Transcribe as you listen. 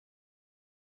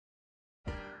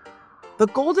The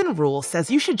golden rule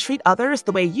says you should treat others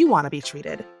the way you want to be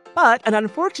treated. But an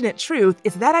unfortunate truth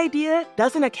is that idea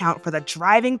doesn't account for the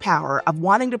driving power of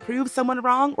wanting to prove someone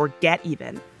wrong or get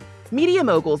even. Media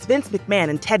moguls Vince McMahon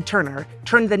and Ted Turner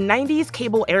turned the 90s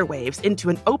cable airwaves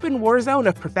into an open war zone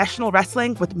of professional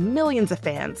wrestling with millions of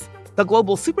fans. The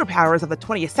global superpowers of the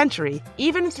 20th century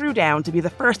even threw down to be the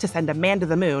first to send a man to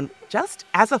the moon, just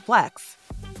as a flex.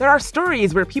 There are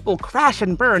stories where people crash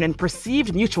and burn in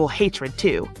perceived mutual hatred,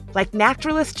 too, like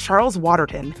naturalist Charles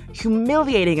Waterton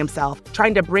humiliating himself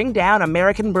trying to bring down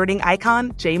American birding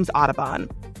icon James Audubon.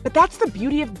 But that's the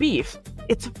beauty of beef.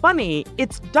 It's funny,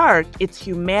 it's dark, it's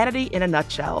humanity in a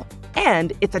nutshell.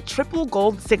 And it's a triple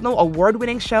gold signal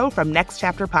award-winning show from Next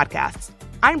Chapter Podcasts.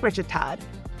 I'm Bridget Todd.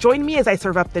 Join me as I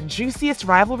serve up the juiciest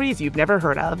rivalries you've never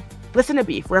heard of. Listen to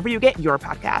Beef wherever you get your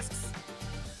podcasts.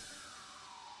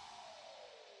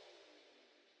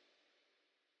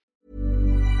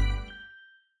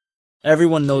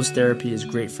 Everyone knows therapy is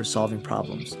great for solving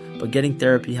problems, but getting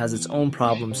therapy has its own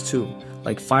problems too,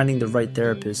 like finding the right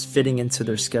therapist, fitting into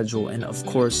their schedule, and of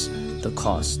course, the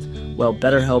cost. Well,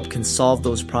 BetterHelp can solve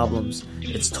those problems.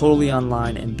 It's totally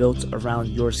online and built around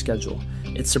your schedule.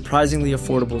 It's surprisingly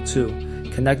affordable too.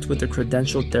 Connect with a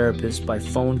credentialed therapist by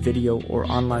phone, video, or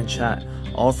online chat,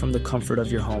 all from the comfort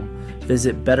of your home.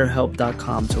 Visit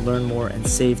BetterHelp.com to learn more and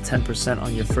save 10%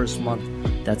 on your first month.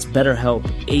 That's BetterHelp,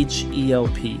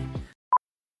 H-E-L-P.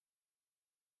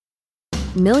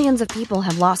 Millions of people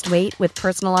have lost weight with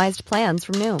personalized plans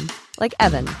from Noom. Like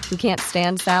Evan, who can't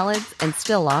stand salads and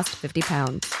still lost 50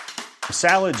 pounds.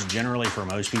 Salads generally for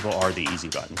most people are the easy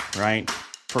button, right?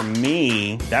 For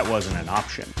me, that wasn't an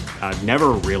option. I never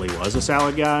really was a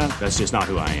salad guy. That's just not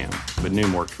who I am. But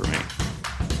Noom worked for me.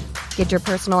 Get your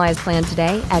personalized plan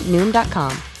today at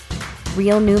Noom.com.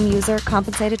 Real Noom user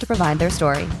compensated to provide their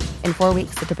story. In 4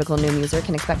 weeks, the typical Noom user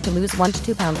can expect to lose 1 to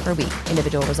 2 pounds per week.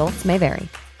 Individual results may vary.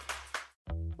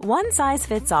 One size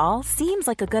fits all seems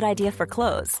like a good idea for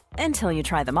clothes until you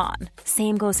try them on.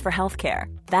 Same goes for healthcare.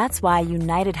 That's why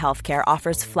United Healthcare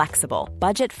offers flexible,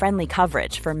 budget-friendly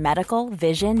coverage for medical,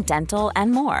 vision, dental,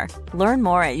 and more. Learn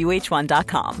more at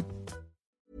uh1.com.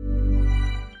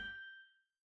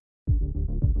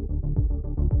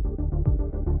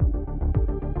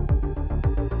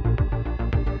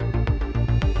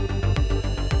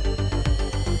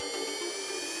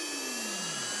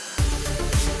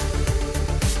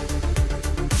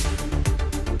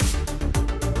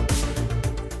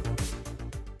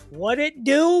 What it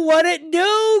do,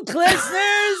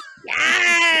 listeners?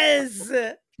 Yes!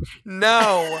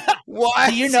 No. What?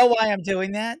 Do you know why I'm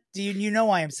doing that? Do you know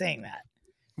why I'm saying that?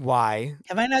 Why?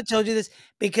 Have I not told you this?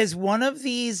 Because one of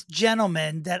these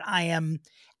gentlemen that I am,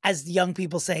 as the young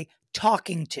people say,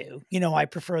 talking to, I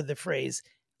prefer the phrase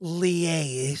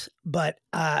liaise, but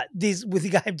with the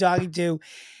guy I'm talking to,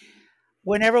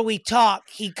 whenever we talk,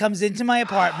 he comes into my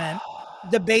apartment.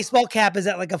 The baseball cap is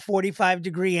at like a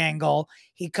 45-degree angle.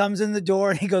 He comes in the door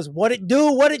and he goes, what it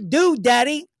do,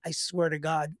 daddy? I swear to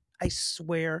God.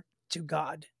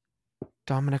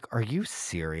 Dominic, are you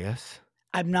serious?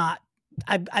 I'm not.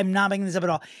 I'm not making this up at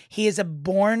all. He is a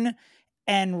born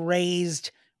and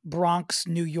raised Bronx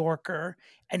New Yorker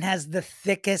and has the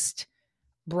thickest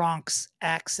Bronx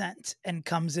accent and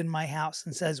comes in my house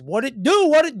and says, what it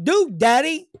do,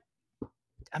 daddy?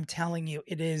 I'm telling you,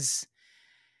 it's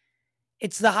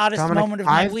the hottest Dominic, moment of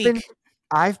my week.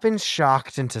 I've been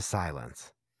shocked into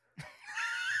silence.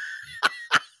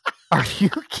 Are you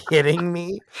kidding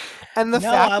me? And the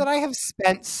fact that I have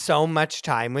spent so much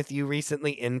time with you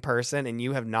recently in person and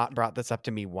you have not brought this up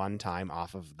to me one time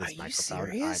off of this microphone. Are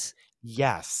you serious?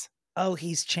 Yes. Oh,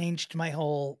 he's changed my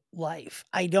whole life.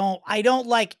 I don't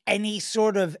like any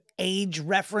sort of age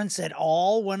reference at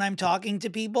all when I'm talking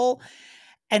to people.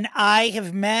 And I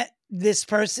have met this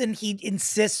person. He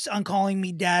insists on calling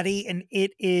me daddy. And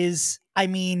it is,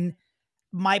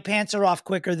 my pants are off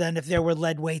quicker than if there were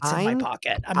lead weights in my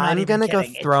pocket. I'm going to go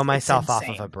throw myself off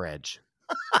of a bridge.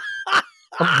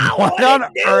 What on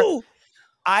earth?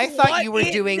 I thought you were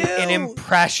doing an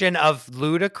impression of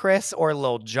Ludacris or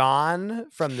Lil Jon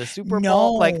from the Super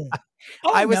Bowl.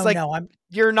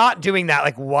 You're not doing that.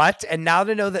 Like, what? And now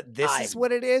to know that this is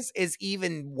what it is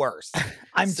even worse.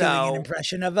 I'm doing an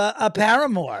impression of a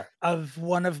paramour of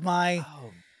one of my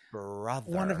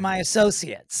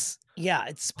associates. Yeah,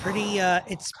 it's pretty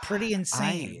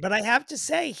insane. But I have to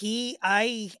say,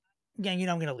 I'm going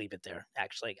to leave it there.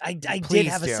 Actually, I did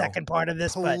have a second part of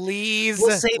this, but we'll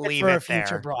save it for a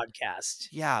future broadcast.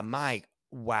 Yeah, Mike.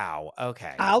 Wow.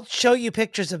 Okay. I'll show you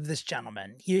pictures of this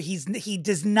gentleman. He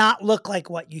does not look like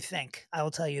what you think. I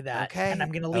will tell you that. Okay. And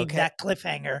I'm going to leave that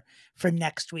cliffhanger for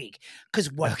next week.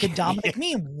 Because what could Dominic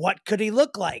mean? What could he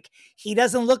look like? He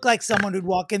doesn't look like someone who'd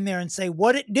walk in there and say,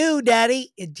 "What it do,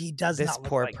 Daddy?" He does not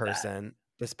look like that.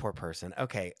 This poor person.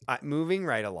 Okay. Moving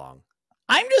right along.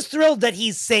 I'm just thrilled that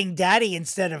he's saying daddy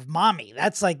instead of mommy.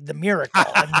 That's like the miracle.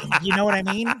 I mean, you know what I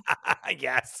mean?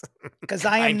 Yes. Because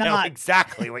I know not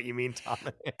exactly what you mean, Tom.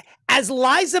 As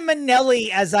Liza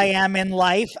Minnelli as I am in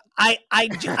life, I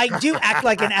do act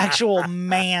like an actual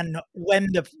man when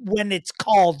it's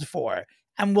called for.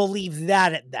 And we'll leave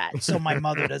that at that. So my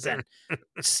mother doesn't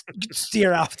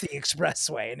steer off the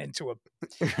expressway and into a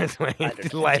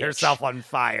light herself on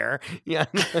fire. Yeah.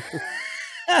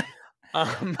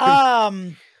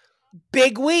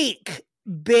 Big week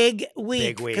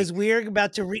because we're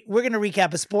about to we're going to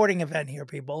recap a sporting event here,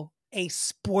 people. A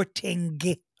sporting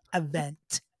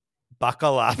event.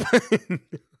 Buckle up.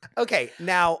 Okay,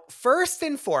 now first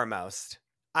and foremost,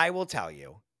 I will tell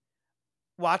you,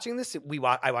 watching this,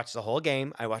 I watched the whole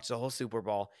game. I watched the whole Super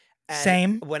Bowl. And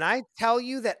same. When I tell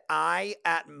you that I,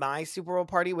 at my Super Bowl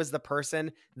party, was the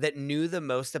person that knew the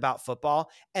most about football,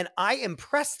 and I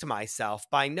impressed myself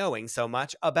by knowing so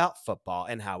much about football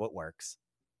and how it works.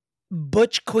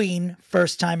 Butch Queen,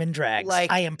 first time in drags.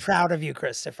 Like, I am proud of you,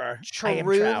 Christopher.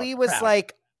 Truly was proud.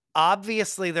 Like,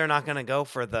 obviously they're not going to go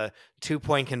for the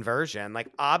 2-point conversion. Like,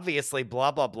 obviously,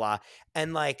 blah, blah, blah.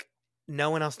 And like, no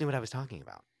one else knew what I was talking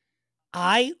about.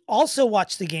 I also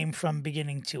watched the game from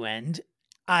beginning to end.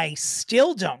 I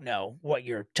still don't know what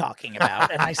you're talking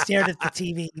about. And I stared at the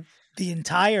TV the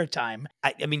entire time.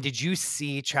 I mean, did you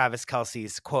see Travis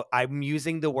Kelce's quote? I'm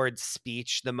using the word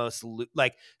speech the most,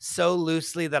 so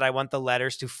loosely that I want the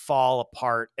letters to fall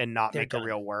apart and not make a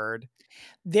real word.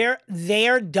 They're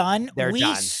done.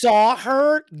 We saw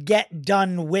her get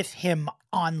done with him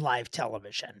on live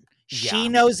television. Yeah. She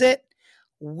knows it.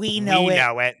 We know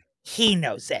it. He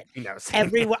knows it. He knows.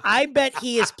 Everyone. I bet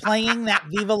he is playing that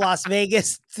Viva Las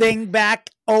Vegas thing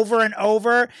back over and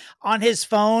over on his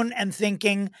phone and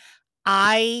thinking,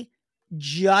 I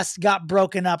just got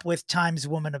broken up with Times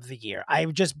Woman of the Year.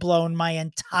 I've just blown my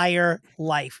entire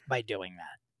life by doing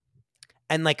that.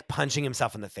 And like punching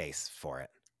himself in the face for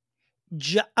it.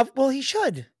 Well, he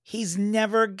should. He's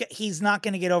not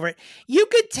going to get over it. You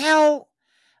could tell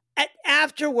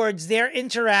afterwards their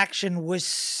interaction was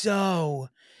so...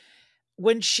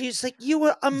 When she's like, "You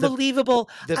were unbelievable.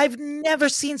 I've never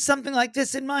seen something like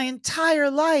this in my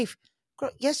entire life." Girl,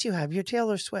 yes, you have. You're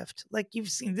Taylor Swift. Like, you've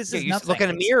seen this. Is you nothing. Look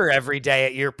in a mirror every day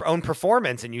at your own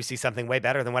performance, and you see something way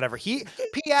better than whatever he.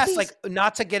 P.S. Like,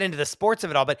 not to get into the sports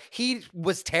of it all, but he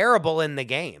was terrible in the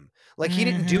game. Like, he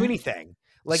didn't do anything.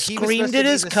 Like, he screamed at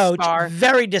his coach. Star.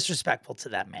 Very disrespectful to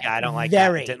that man. Yeah, I don't like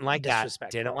that. Didn't like that.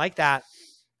 Didn't like that.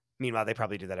 Meanwhile, they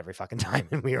probably do that every fucking time,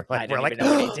 and we were like, know what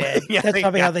he did. Yeah, that's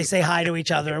probably how they say hi to each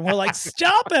other, and we're like,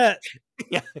 "Stop it!"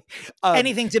 Yeah,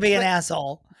 anything to be an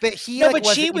asshole. But he, but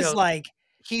she was like,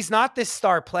 he's not this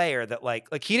star player that like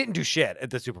he didn't do shit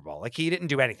at the Super Bowl. Like, he didn't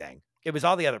do anything. It was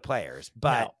all the other players.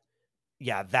 But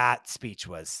yeah, that speech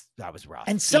was rough.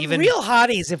 And some real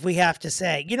hotties, if we have to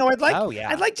say.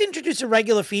 I'd like to introduce a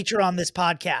regular feature on this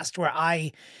podcast where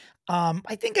I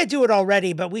think I do it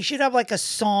already, but we should have like a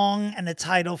song and a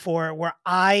title for it where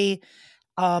I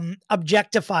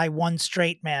objectify one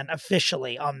straight man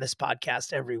officially on this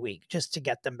podcast every week, just to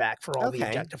get them back for all the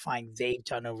objectifying they've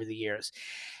done over the years.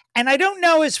 And I don't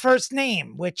know his first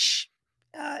name, which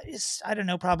is, I don't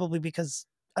know, probably because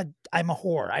I'm a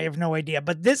whore. I have no idea.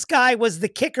 But this guy was the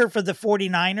kicker for the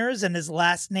 49ers, and his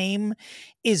last name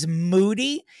is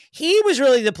Moody. He was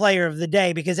really the player of the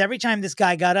day because every time this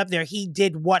guy got up there, he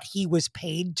did what he was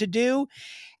paid to do.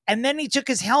 And then he took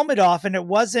his helmet off, and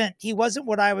he wasn't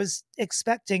what I was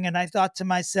expecting. And I thought to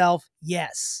myself,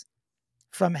 yes,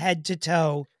 from head to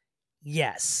toe,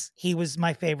 yes, he was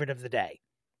my favorite of the day,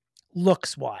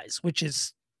 looks wise, which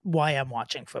is why I'm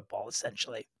watching football,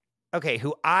 essentially. Okay,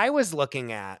 who I was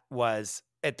looking at was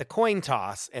at the coin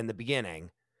toss in the beginning.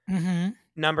 Mm-hmm.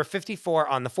 Number 54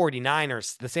 on the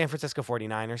 49ers, the San Francisco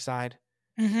 49ers side.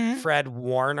 Mm-hmm. Fred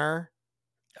Warner.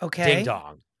 Okay. Ding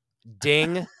dong.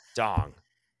 Ding dong.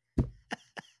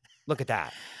 Look at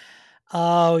that.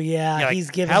 Oh yeah, like, he's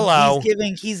giving. Hello.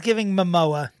 He's giving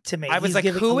Momoa to me. I was like,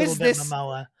 who is this?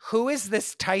 Momoa? Who is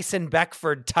this Tyson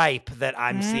Beckford type that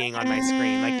I'm seeing on my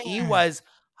screen? Like, he was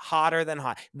hotter than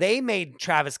hot. They made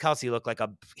Travis Kelce look like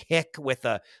a hick with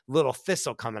a little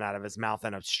thistle coming out of his mouth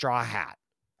and a straw hat.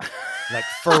 Like,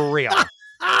 for real.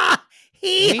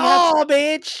 Yeehaw,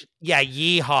 bitch. Yeah,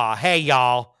 yeehaw. Hey,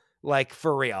 y'all. Like,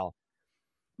 for real.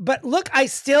 But look,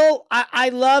 I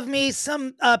love me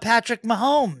some Patrick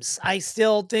Mahomes. I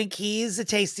still think he's a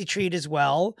tasty treat as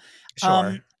well.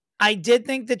 Sure. I did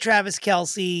think that Travis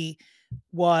Kelce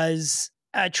was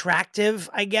attractive,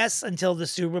 I guess, until the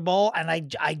Super Bowl, and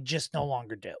I just no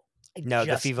longer do. No,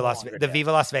 the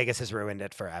Viva Las Vegas has ruined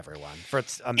it for everyone. For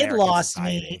American It lost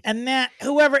society. me. And Matt,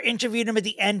 whoever interviewed him at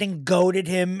the end and goaded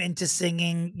him into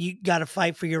singing, "You got to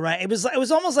fight for your right." It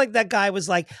was almost like that guy was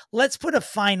like, "Let's put a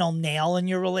final nail in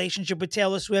your relationship with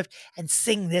Taylor Swift and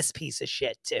sing this piece of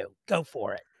shit too. Go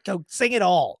for it. Go sing it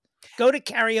all. Go to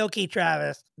karaoke,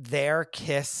 Travis." Their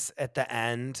kiss at the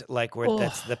end, like where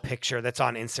that's the picture that's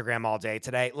on Instagram all day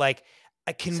today. Like,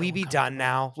 can we be done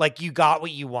now? Like, you got what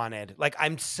you wanted. Like,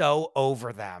 I'm so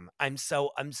over them. I'm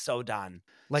so done.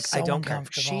 Like, So I don't care.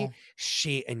 uncomfortable.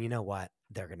 She, and you know what?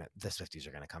 The Swifties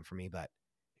are gonna come for me, but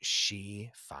she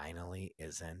finally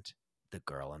isn't the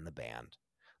girl in the band.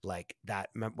 Like that.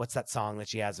 What's that song that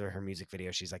she has in her music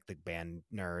video? She's like the band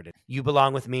nerd. You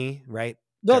Belong With Me, right?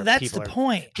 No, that's the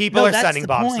point. People are sending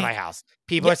bombs to my house.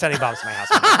 People are sending bombs to my house.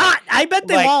 I bet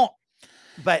they won't.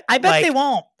 But I bet they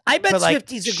won't. I bet like,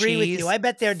 Swifties agree with you. I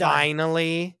bet they're done.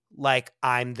 Finally, like,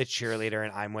 I'm the cheerleader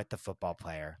and I'm with the football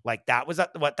player. Like, that was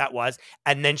what that was.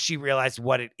 And then she realized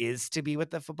what it is to be with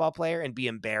the football player and be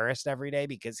embarrassed every day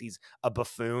because he's a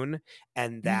buffoon.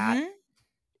 And that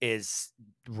is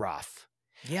rough.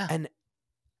 Yeah. And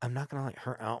I'm not going to lie,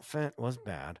 her outfit was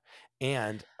bad.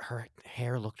 And her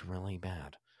hair looked really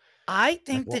bad. I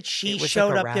think that she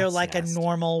showed up there like a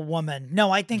normal woman.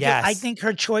 No, I think I think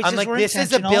her choices were this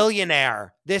intentional. is a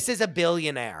billionaire. This is a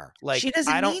billionaire. Like, she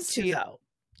doesn't need to though.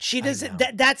 She doesn't.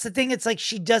 That's the thing. It's like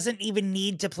she doesn't even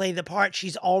need to play the part.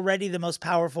 She's already the most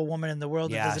powerful woman in the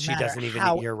world. Yeah, it doesn't she matter. doesn't even.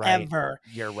 However, you're right.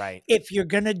 You're right. If you're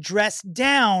gonna dress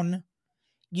down,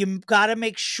 you got to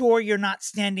make sure you're not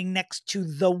standing next to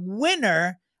the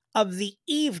winner of the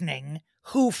evening,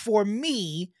 who for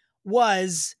me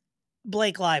was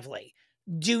Blake Lively.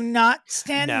 Do not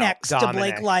stand next to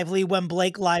Blake Lively when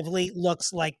Blake Lively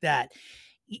looks like that.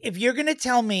 If you're going to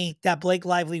tell me that Blake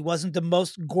Lively wasn't the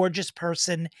most gorgeous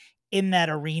person in that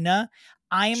arena,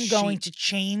 I am going to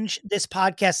change this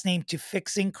podcast name to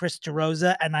Fixing Chris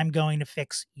DeRosa, and I'm going to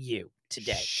fix you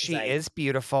today. She is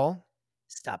beautiful.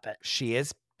 Stop it. She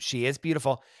is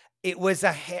beautiful. It was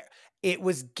the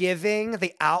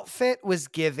outfit was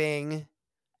giving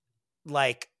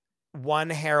like one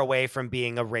hair away from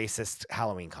being a racist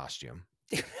Halloween costume.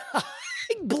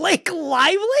 Blake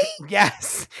Lively?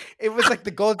 Yes. It was like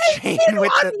the gold chain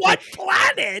with on what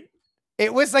planet?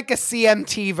 It was like a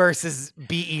CMT versus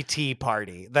BET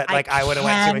party that like I would have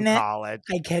went to in college.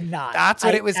 I cannot. That's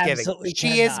what it was giving.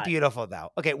 She is beautiful though.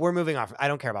 Okay, we're moving on. I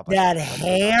don't care about that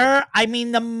hair. I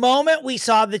mean, the moment we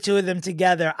saw the two of them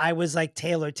together, I was like,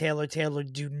 Taylor,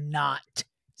 do not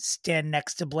stand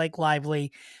next to Blake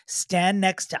Lively. Stand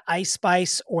next to Ice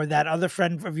Spice or that other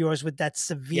friend of yours with that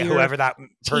severe whoever that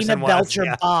person Tina was.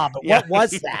 Belcher bob. What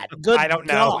was that? Good I don't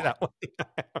know.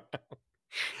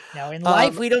 Now, in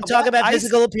life, we don't talk about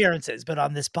physical appearances, but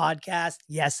on this podcast,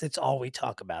 yes, it's all we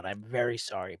talk about. I'm very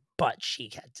sorry, but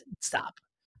she had to stop.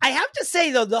 I have to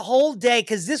say, though, the whole day,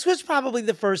 because this was probably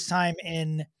the first time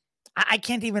I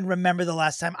can't even remember the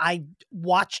last time I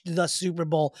watched the Super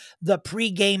Bowl, the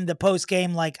pregame, the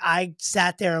postgame. Like, I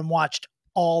sat there and watched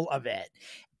all of it.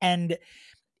 And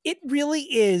it really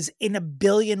is, in a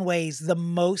billion ways, the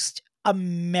most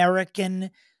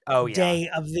American day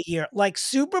of the year. Like,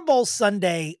 Super Bowl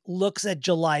Sunday looks at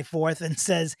July 4th and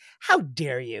says, how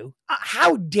dare you?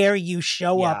 How dare you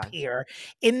show up here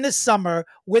in the summer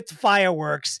with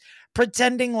fireworks,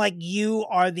 pretending like you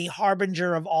are the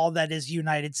harbinger of all that is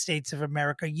United States of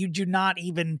America. You do not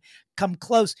even come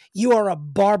close. You are a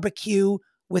barbecue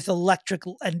with electric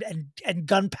and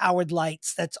gun-powered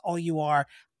lights. That's all you are.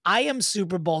 I am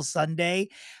Super Bowl Sunday.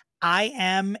 I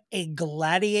am a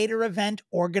gladiator event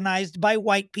organized by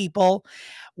white people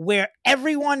where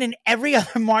everyone in every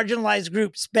other marginalized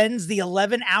group spends the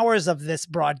 11 hours of this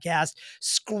broadcast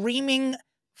screaming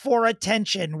for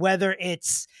attention, whether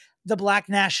it's the Black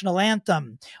National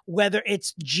Anthem, whether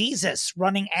it's Jesus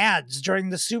running ads during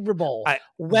the Super Bowl,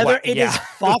 whether it is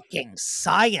fucking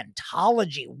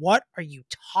Scientology. What are you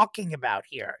talking about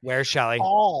here? Where's Shelley?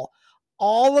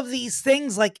 All of these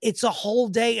things, like, it's a whole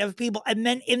day of people. And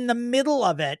then in the middle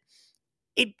of it,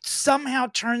 it somehow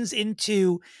turns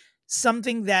into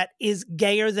something that is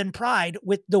gayer than Pride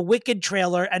with the Wicked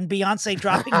trailer and Beyonce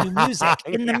dropping new music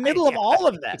in the middle of all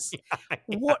of this.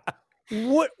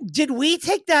 What did we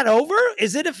take that over?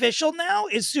 Is it official now?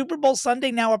 Is Super Bowl Sunday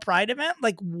now a Pride event?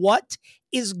 Like, what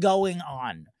is going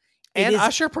on? And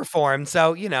Usher performed,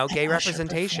 so, gay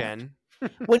representation.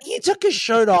 When he took his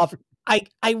shirt off,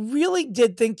 I really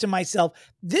did think to myself,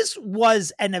 this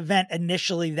was an event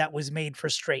initially that was made for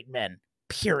straight men,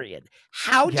 period.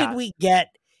 How did we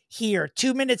get here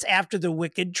 2 minutes after the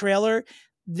Wicked trailer?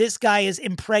 This guy is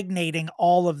impregnating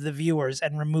all of the viewers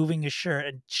and removing his shirt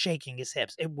and shaking his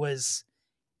hips. It was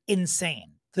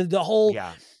insane. The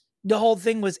whole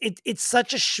thing was it's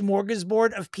such a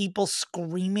smorgasbord of people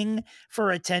screaming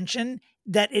for attention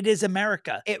that it is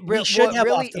America. We should have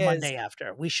off the Monday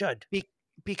after. We should.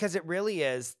 Because it really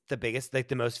is the biggest, like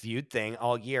the most viewed thing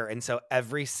all year. And so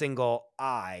every single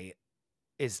eye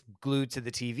is glued to the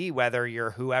TV, whether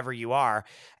you're whoever you are,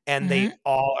 and they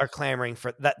all are clamoring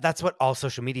for that. That's what all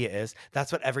social media is.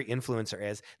 That's what every influencer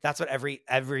is. That's what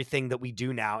everything that we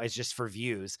do now is just for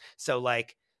views. So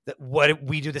like what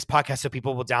we do this podcast so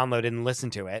people will download it and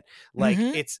listen to it. Like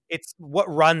it's what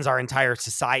runs our entire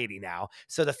society now.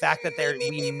 So the fact that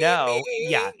we know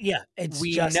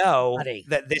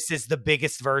that this is the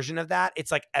biggest version of that.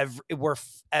 It's like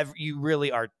you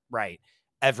really are right.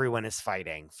 Everyone is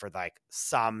fighting for like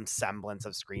some semblance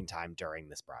of screen time during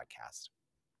this broadcast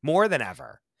more than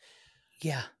ever.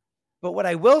 Yeah. But what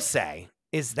I will say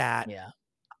is that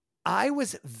I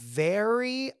was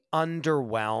very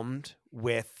underwhelmed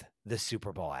with the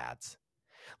Super Bowl ads.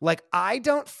 Like, I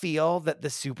don't feel that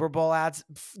the Super Bowl ads,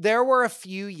 there were a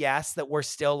few, yes, that were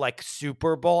still like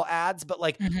Super Bowl ads, but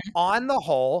like on the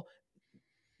whole,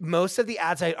 most of the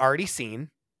ads I'd already seen.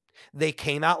 They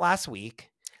came out last week.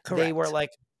 Correct. They were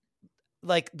like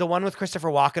the one with Christopher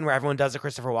Walken where everyone does a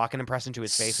Christopher Walken impression to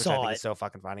his face, which I think is so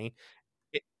fucking funny.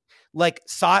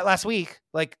 Saw it last week.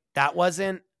 Like, that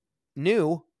wasn't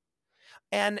new.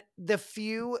 And the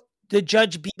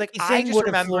Judge B thing would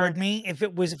have floored me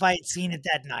if I had seen it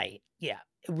that night. Yeah,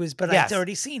 it was, but I'd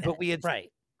already seen it. But we had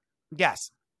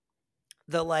Yes.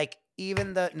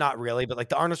 Not really, but like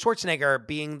the Arnold Schwarzenegger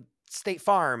being State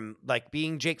Farm, like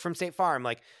being Jake from State Farm,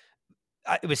 like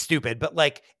it was stupid, but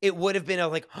like it would have been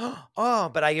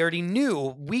but I already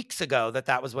knew weeks ago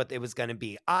that was what it was going to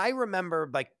be. I remember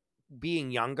like being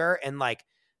younger and like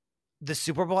the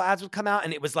Super Bowl ads would come out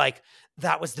and it was like,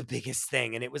 that was the biggest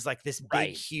thing. And it was like this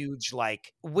big, huge,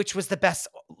 like, which was the best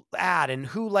ad and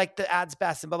who liked the ads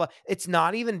best and blah, blah. It's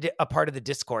not even a part of the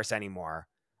discourse anymore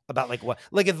about like what,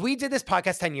 like if we did this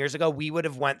podcast 10 years ago, we would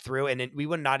have went through and we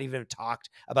would not even have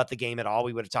talked about the game at all.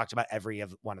 We would have talked about every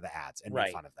one of the ads and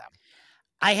made fun of them.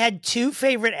 I had two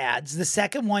favorite ads. The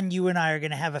second one you and I are going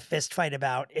to have a fist fight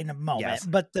about in a moment,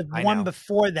 but the one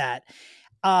before that,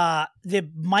 the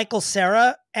Michael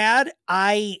Cera ad,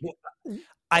 I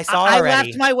saw it already. I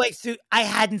laughed my way through. I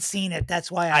hadn't seen it.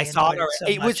 That's why I saw it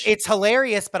already. It's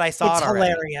hilarious, but I saw it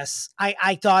already. It's hilarious.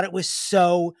 I thought it was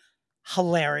so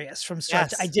hilarious from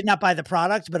start. I did not buy the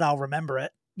product, but I'll remember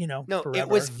it. Forever. It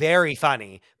was very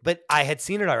funny, but I had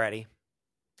seen it already.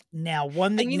 Now,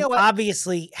 one that you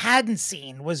obviously hadn't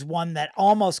seen was one that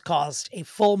almost caused a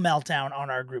full meltdown on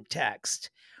our group text,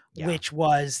 which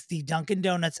was the Dunkin'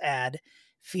 Donuts ad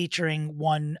featuring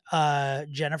one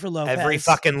Jennifer Lopez. Every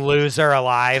fucking loser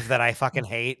alive that I fucking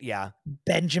hate. Yeah.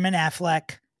 Benjamin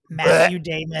Affleck, Matthew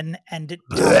Damon, and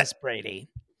Thomas Brady.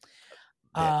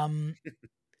 I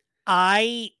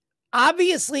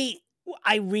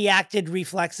reacted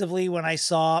reflexively when I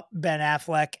saw Ben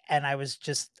Affleck and I was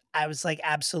like,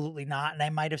 absolutely not. And I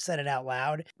might have said it out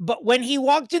loud, but when he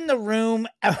walked in the room,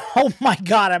 oh my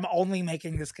God, I'm only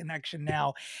making this connection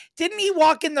now. Didn't he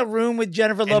walk in the room with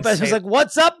Jennifer Lopez? Was like,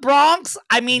 what's up, Bronx?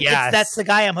 I mean, that's the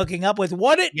guy I'm hooking up with.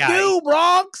 What it do,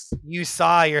 Bronx? You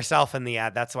saw yourself in the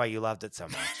ad. That's why you loved it so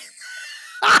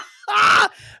much.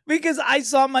 Because I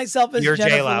saw myself as Jennifer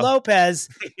J-Lo. Lopez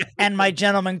and my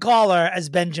gentleman caller as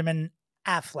Benjamin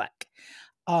Affleck.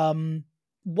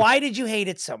 Why did you hate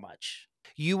it so much?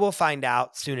 You will find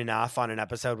out soon enough on an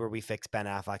episode where we fix Ben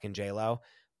Affleck and J-Lo,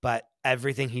 but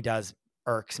everything he does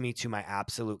irks me to my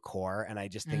absolute core. And I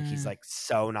just think he's like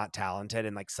so not talented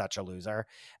and like such a loser.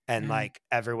 And like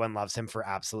everyone loves him for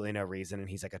absolutely no reason. And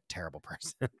he's like a terrible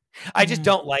person. I just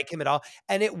don't like him at all.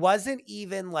 And it wasn't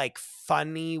even like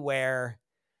funny where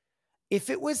if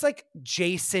it was like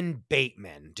Jason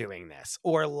Bateman doing this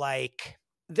or like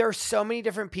there's so many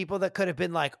different people that could have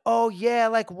been like, oh yeah,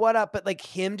 like what up? But like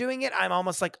him doing it, I'm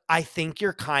almost like, I think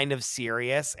you're kind of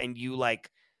serious and you like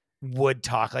would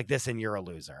talk like this and you're a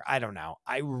loser. I don't know.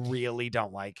 I really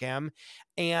don't like him.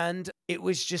 And it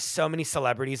was just so many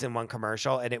celebrities in one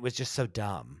commercial and it was just so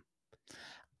dumb.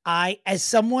 As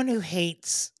someone who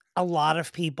hates a lot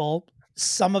of people,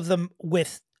 some of them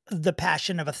with the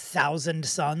passion of 1,000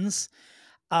 suns,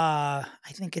 I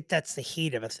think that's the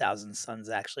heat of 1,000 Suns,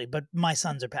 actually, but my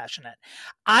sons are passionate.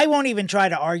 I won't even try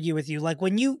to argue with you. Like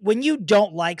when you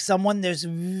don't like someone, there's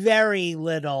very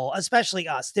little, especially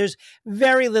us. There's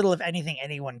very little, if anything,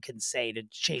 anyone can say to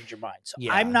change your mind. So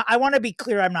Yeah. I want to be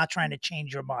clear. I'm not trying to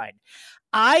change your mind.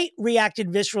 I reacted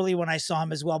viscerally when I saw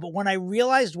him as well, but when I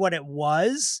realized what it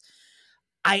was,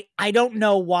 I don't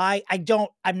know why.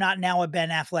 I'm not now a Ben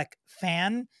Affleck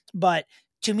fan, but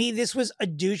to me, this was a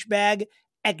douchebag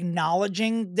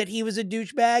acknowledging that he was a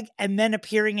douchebag and then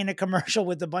appearing in a commercial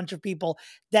with a bunch of people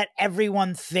that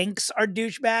everyone thinks are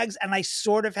douchebags. And I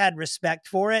sort of had respect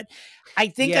for it. I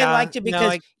think I liked it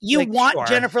because you want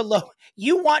Jennifer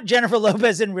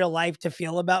Lopez in real life to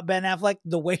feel about Ben Affleck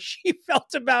the way she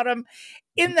felt about him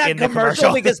in that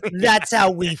commercial because that's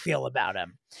how we feel about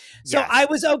him. So Yes. I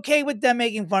was okay with them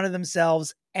making fun of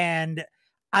themselves. And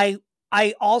I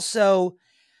also,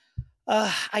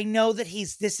 I know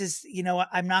that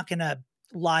I'm not going to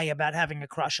lie about having a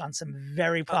crush on some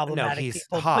very problematic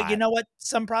people, hot. but you know what?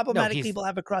 Some problematic people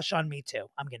have a crush on me too.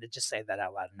 I'm going to just say that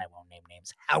out loud and I won't name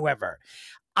names. However,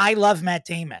 I love Matt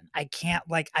Damon. I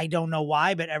don't know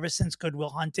why, but ever since Good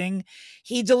Will Hunting,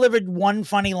 he delivered one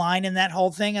funny line in that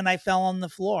whole thing and I fell on the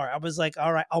floor. I was like,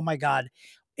 all right, oh my God.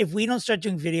 If we don't start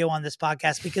doing video on this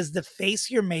podcast, because the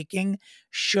face you're making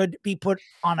should be put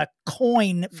on a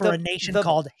coin for a nation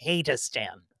called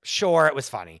Hatistan. Sure, it was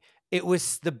funny. It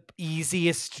was the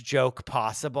easiest joke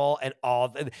possible. And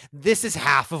this is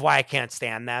half of why I can't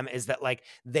stand them is that like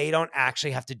they don't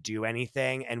actually have to do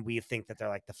anything. And we think that they're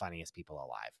like the funniest people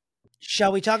alive.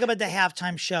 Shall we talk about the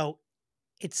halftime show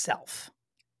itself?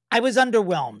 I was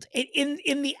underwhelmed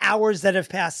in the hours that have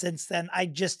passed since then.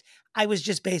 I was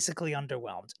just basically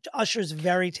underwhelmed. Usher's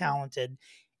very talented.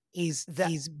 He's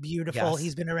beautiful. Yes.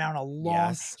 He's been around a long.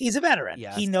 Yes. He's a veteran.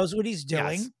 Yes. He knows what he's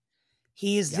doing. Yes.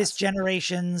 He is this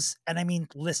generation's, and I mean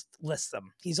list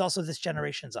them. He's also this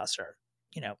generation's Usher.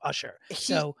 Usher.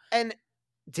 And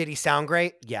did he sound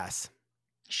great? Yes.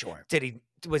 Sure.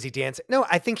 Was he dancing? No,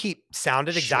 I think he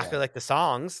sounded exactly like the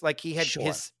songs. Like he had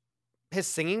his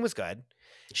singing was good.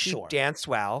 He danced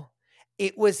well.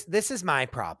 This is my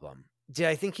problem. Did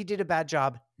I think he did a bad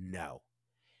job? No.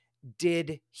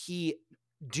 Did he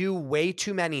do way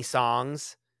too many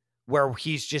songs where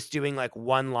he's just doing like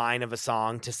one line of a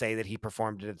song to say that he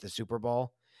performed it at the Super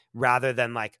Bowl rather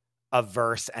than like a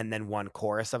verse and then one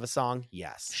chorus of a song?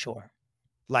 Yes. Sure.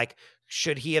 Like,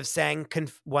 should he have sang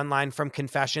one line from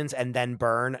Confessions and then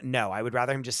Burn? No, I would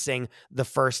rather him just sing the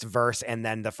first verse and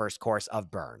then the first chorus of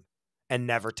Burn and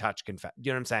never touch Confess.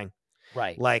 You know what I'm saying?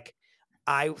 Right. Like,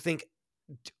 I think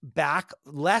back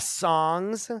less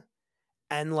songs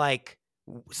and like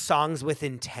songs with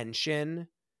intention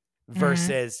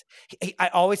versus I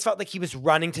always felt like he was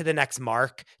running to the next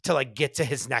mark to like get to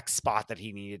his next spot that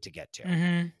he needed to get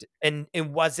to. And it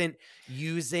wasn't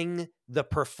using the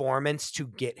performance to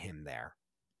get him there.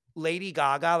 Lady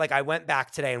Gaga, like I went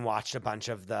back today and watched a bunch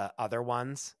of the other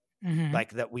ones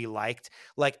like that we liked.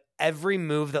 Like every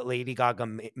move that Lady Gaga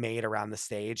made around the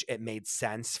stage, it made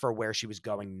sense for where she was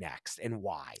going next and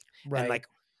why. Right. And like,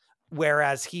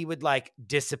 whereas he would like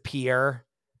disappear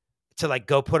to like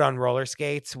go put on roller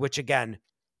skates, which again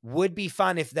would be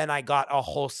fun if then I got a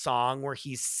whole song where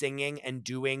he's singing and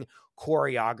doing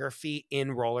choreography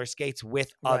in roller skates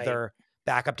with other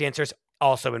backup dancers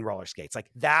also in roller skates. Like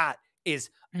that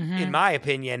is, in my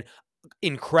opinion,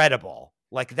 incredible.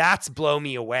 Like that's blow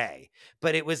me away.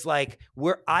 But it was like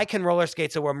I can roller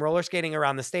skate. So I'm roller skating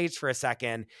around the stage for a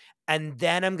second and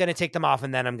then I'm going to take them off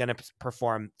and then I'm going to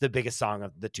perform the biggest song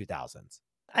of the 2000s.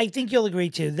 I think you'll agree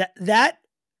too that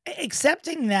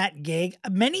accepting that gig,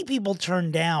 many people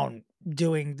turn down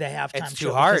doing the halftime show. It's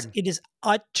too hard. It is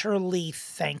utterly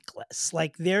thankless.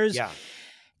 Like there's,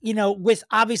 with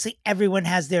obviously everyone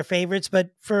has their favorites,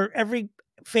 but for every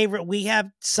favorite we have,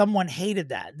 someone hated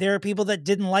that. There are people that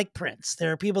didn't like Prince.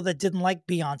 There are people that didn't like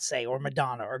Beyonce or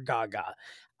Madonna or Gaga.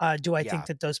 Do I think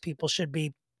that those people should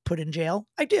be put in jail?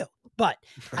 I do. But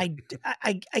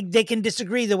they can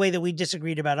disagree the way that we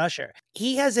disagreed about Usher.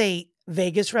 He has a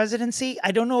Vegas residency.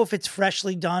 I don't know if it's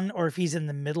freshly done or if he's in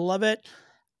the middle of it.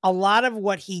 A lot of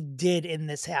what he did in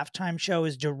this halftime show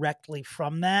is directly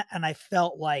from that. And I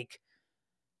felt like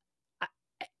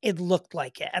it looked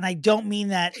like it. And I don't mean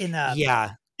that in a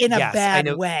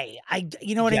bad way.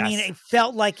 You know what I mean? It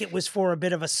felt like it was for a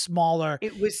bit of a smaller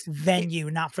venue,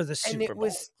 not for the Super Bowl. And it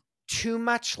was too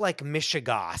much like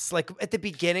Michigas. Like at the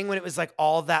beginning when it was like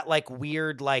all that like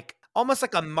weird, like almost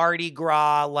like a Mardi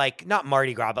Gras, like not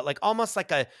Mardi Gras, but like almost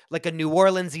like a New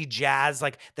Orleans-y jazz.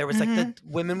 Like there was like the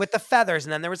women with the feathers,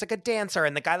 and then there was like a dancer,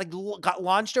 and the guy like got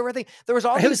launched over everything. There was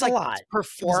all It these was a like lot.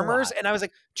 performers, and I was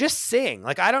like, just sing.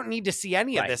 Like I don't need to see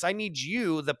any of Right. this. I need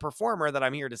you, the performer that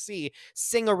I'm here to see,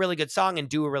 sing a really good song and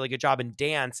do a really good job and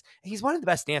dance. He's one of the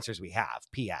best dancers we have.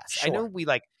 P.S. I know we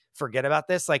like forget about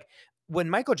this. Like when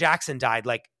Michael Jackson died,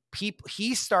 like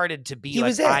he started to be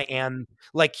like, I am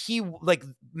like,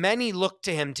 many looked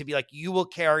to him to be like, you will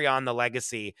carry on the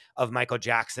legacy of Michael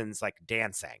Jackson's like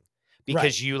dancing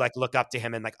because you like look up to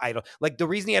him and like idol. Like the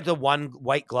reason he had the one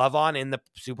white glove on in the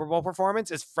Super Bowl performance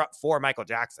is for Michael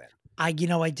Jackson. I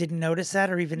didn't notice that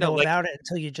or even know about it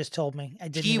until you just told me.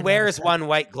 He wears one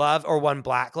white glove or one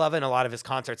black glove in a lot of his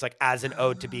concerts, like as an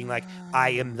ode to being like, I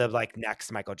am the like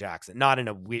next Michael Jackson. Not in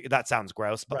a weird, that sounds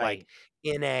gross, but like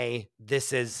in a,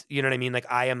 this is, you know what I mean?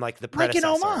 Like I am like the predecessor.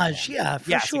 Like an homage. Yeah,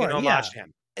 for sure. Like an homage to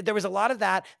him. There was a lot of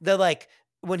that. The like,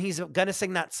 when he's going to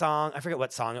sing that song, I forget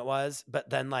what song it was, but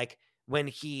then like when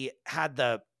he had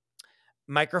the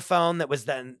microphone that was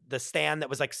then the stand that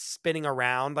was like spinning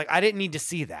around, like I didn't need to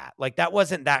see that. Like that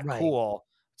wasn't that cool.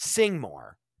 Sing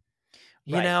more.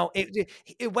 You know,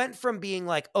 it went from being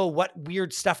like, oh, what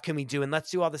weird stuff can we do? And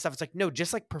let's do all this stuff. It's like, no,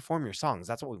 just like perform your songs.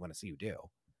 That's what we want to see you do.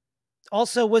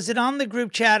 Also, was it on the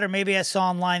group chat or maybe I saw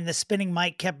online the spinning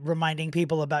mic kept reminding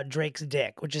people about Drake's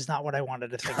dick, which is not what I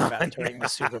wanted to think about during the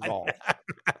Super Bowl.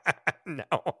 No.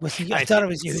 I thought it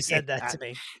was you who said that to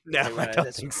me. No,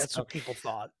 that's what people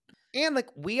thought. And like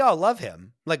we all love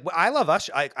him. Like I love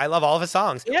Usher. I love all of his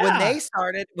songs. Yeah.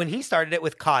 When he started it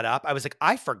with Caught Up, I was like,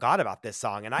 I forgot about this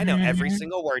song, and I know every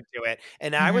single word to it.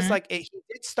 And I was like, he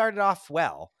did start it off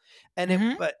well.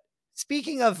 And but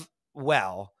speaking of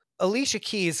well, Alicia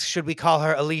Keys, should we call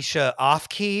her Alicia Off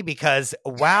Key? Because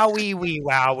wowie wee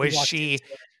wow, was she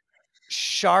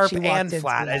sharp and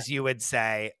flat, as you would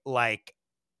say. Like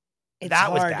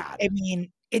that was bad. I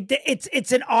mean,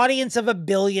 it's an audience of 1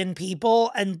 billion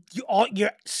people, and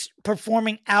you're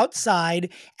performing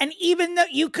outside. And even though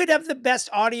you could have the best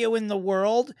audio in the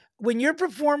world, when you're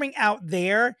performing out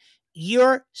there,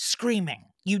 you're screaming.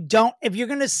 If you're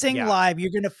gonna sing live,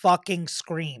 you're gonna fucking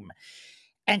scream.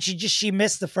 And she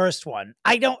missed the first one.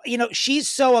 She's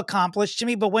so accomplished to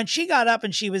me, but when she got up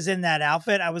and she was in that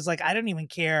outfit, I was like, I don't even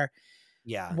care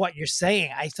what you're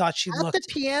saying. I thought she looked at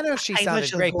the piano. She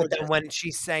sounded great, but then when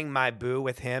she sang "My Boo"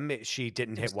 with him, she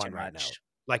didn't hit one right note,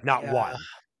 like not one.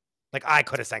 Like I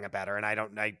could have sang it better, and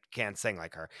I can't sing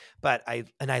like her. But I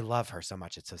love her so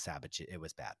much. It's so sad, but it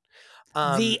was bad.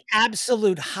 The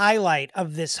absolute highlight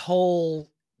of this whole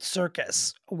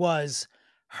circus was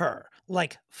her.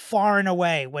 Like far and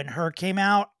away, when her came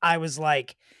out, I was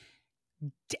like,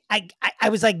 I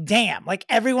was like, damn, like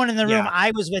everyone in the room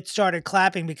I was with started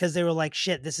clapping because they were like,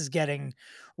 shit, this is getting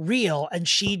real. And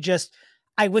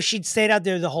I wish she'd stayed out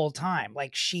there the whole time.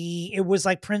 Like it was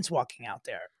like Prince walking out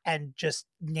there and just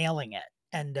nailing it.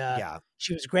 And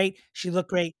she was great. She looked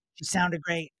great. She sounded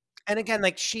great. And again,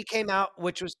 like she came out,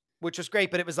 which was great,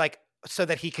 but it was like so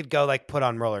that he could go like put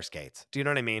on roller skates. Do you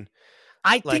know what I mean?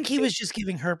 I think he was just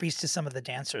giving herpes to some of the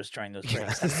dancers during those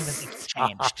breaks. I don't even think it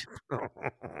changed.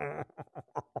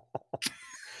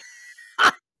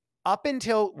 Up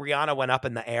until Rihanna went up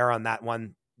in the air on that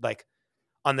one, like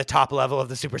on the top level of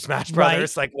the Super Smash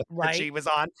Brothers, like what she was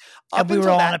on. And we were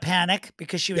all in a panic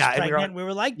because she was pregnant. We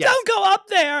were like, don't go up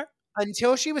there.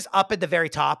 Until she was up at the very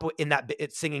top in that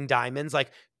singing Diamonds,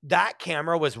 like that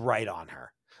camera was right on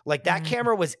her. Like that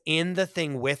camera was in the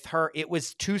thing with her. It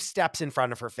was 2 steps in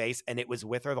front of her face and it was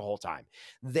with her the whole time.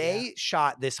 They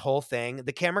shot this whole thing.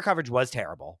 The camera coverage was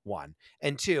terrible, 1.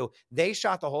 And 2, they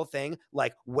shot the whole thing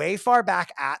like way far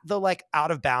back at the like out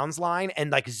of bounds line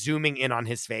and like zooming in on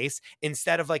his face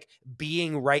instead of like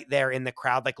being right there in the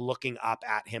crowd, like looking up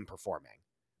at him performing.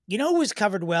 You know who was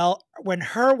covered well? When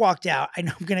her walked out, I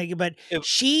know I'm going to, but it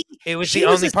was the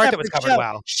only part that was covered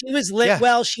well. She was lit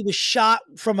well. She was shot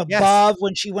from above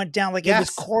when she went down. Like it was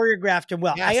choreographed and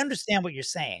well. I understand what you're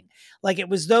saying. Like it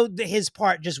was though his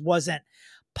part just wasn't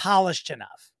polished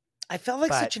enough. I felt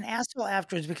like such an asshole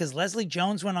afterwards because Leslie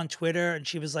Jones went on Twitter and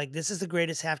she was like, this is the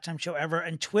greatest halftime show ever.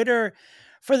 And Twitter,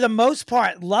 for the most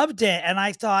part, loved it. And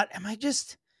I thought, am I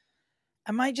just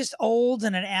old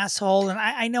and an asshole? And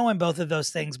I know I'm both of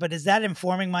those things, but is that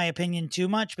informing my opinion too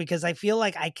much? Because I feel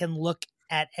like I can look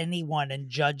at anyone and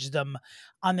judge them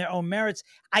on their own merits.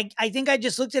 I think I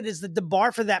just looked at it as that the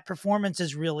bar for that performance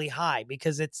is really high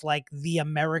because it's like the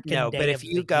American day. But if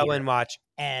you go and watch,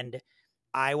 and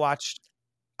I watched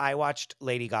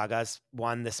Lady Gaga's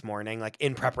one this morning, like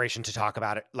in preparation to talk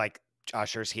about it, like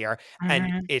Usher's here,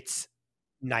 and it's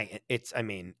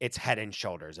head and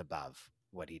shoulders above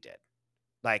what he did.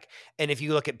 Like, and if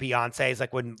you look at Beyonce's,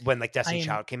 like when like Destiny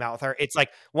Child came out with her, it's like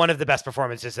one of the best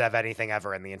performances of anything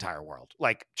ever in the entire world.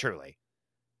 Like, truly.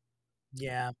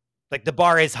 Yeah. Like, the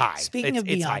bar is high. Speaking of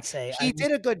Beyonce, he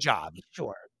did a good job.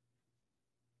 Sure.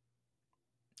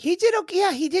 He did okay.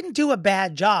 Yeah, he didn't do a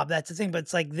bad job. That's the thing. But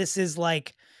it's like, this is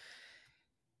like,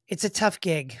 it's a tough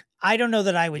gig. I don't know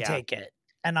that I would take it.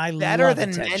 And I love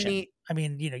attention. I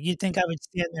mean, you'd think I would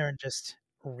stand there and just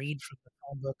read from the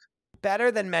phone book.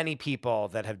 Better than many people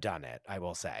that have done it, I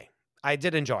will say. I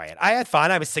did enjoy it. I had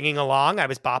fun. I was singing along. I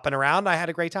was bopping around. I had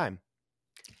a great time.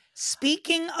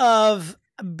 Speaking of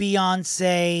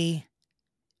Beyonce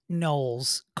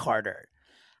Knowles Carter,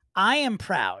 I am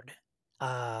proud.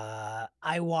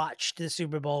 I watched the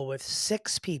Super Bowl with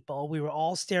 6 people. We were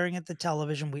all staring at the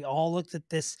television. We all looked at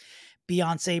this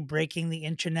Beyonce breaking the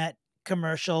internet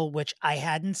commercial, which I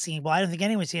hadn't seen. Well, I don't think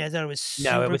anyone's seen it. I thought it was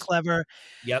super clever.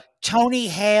 Yep. Tony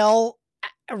Hale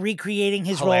recreating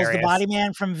his role as the body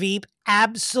man from Veep.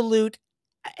 Absolute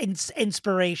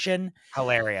inspiration.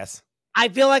 Hilarious. I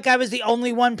feel like I was the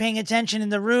only one paying attention in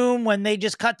the room when they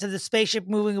just cut to the spaceship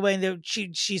moving away. And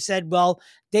she said, well,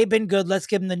 they've been good. Let's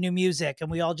give them the new music. And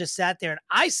we all just sat there. And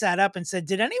I sat up and said,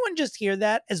 did anyone just hear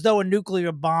that? As though a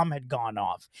nuclear bomb had gone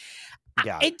off.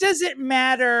 Yeah. It doesn't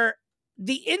matter.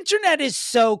 The internet is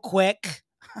so quick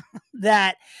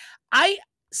that I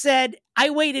said, I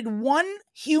waited 1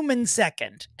 human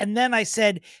second. And then I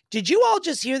said, did you all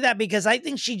just hear that? Because I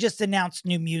think she just announced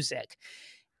new music.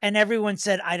 And everyone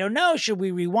said, I don't know. Should we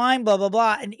rewind? Blah, blah,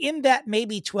 blah. And in that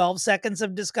maybe 12 seconds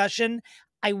of discussion,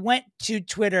 I went to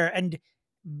Twitter and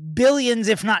billions,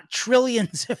 if not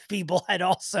trillions of people had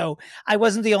also, I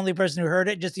wasn't the only person who heard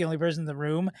it, just the only person in the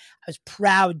room. I was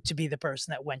proud to be the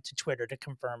person that went to Twitter to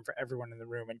confirm for everyone in the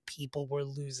room, and people were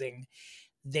losing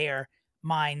their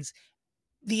minds.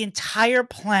 The entire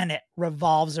planet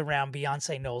revolves around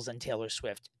Beyonce Knowles and Taylor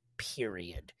Swift,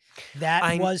 period.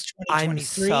 That was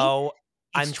 2023.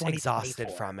 I'm exhausted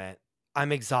from it.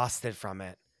 I'm exhausted from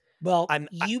it. Well,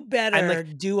 you better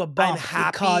do a bump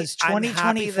because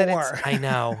 2024. I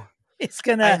know. It's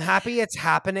gonna. I'm happy it's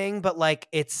happening, but like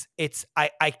it's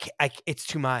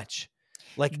too much.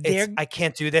 Like I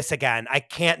can't do this again. I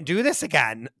can't do this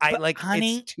again.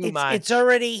 Honey, it's too much. It's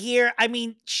already here. I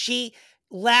mean,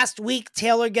 last week,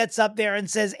 Taylor gets up there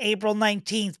and says April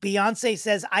 19th. Beyonce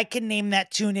says, I can name that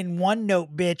tune in one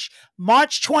note, bitch.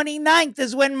 March 29th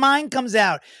is when mine comes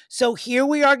out. So here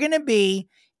we are going to be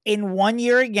in 1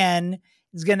 year again.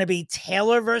 It's going to be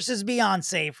Taylor versus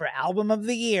Beyonce for album of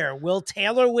the year. Will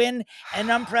Taylor win an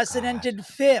unprecedented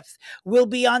 5th? Will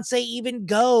Beyonce even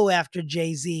go after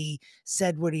Jay-Z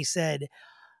said what he said?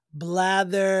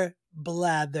 Blather.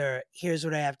 Here's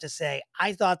what I have to say.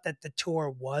 I thought that the tour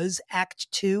was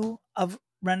Act 2 of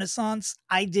Renaissance.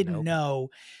 I didn't know.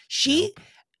 She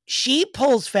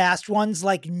pulls fast ones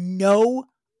like no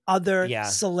other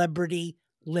celebrity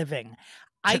living.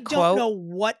 I don't know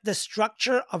what the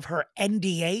structure of her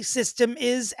NDA system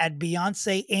is at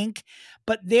Beyonce Inc.,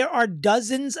 but there are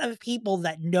dozens of people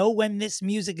that know when this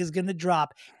music is going to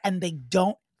drop, and they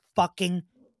don't fucking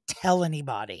tell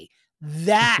anybody.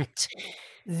 That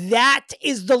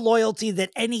is the loyalty that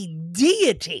any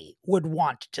deity would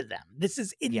want to them. This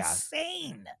is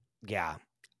insane. Yeah.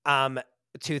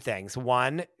 2 things.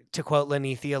 1, to quote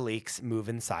Lanithia Leaks, move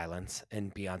in silence,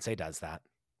 and Beyonce does that.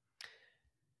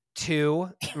 2,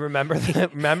 remember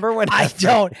when I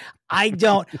don't.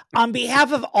 On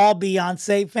behalf of all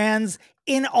Beyonce fans,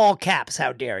 in all caps,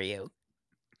 how dare you?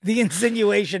 The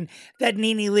insinuation that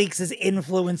Nene Leakes is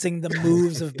influencing the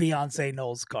moves of Beyonce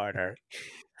Knowles Carter.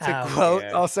 To quote,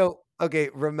 also, okay,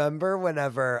 remember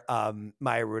whenever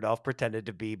Maya Rudolph pretended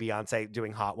to be Beyonce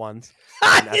doing Hot Ones?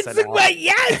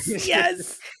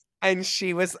 Yes. And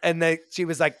she was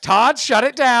like, Todd, shut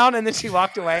it down. And then she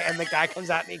walked away, and the guy comes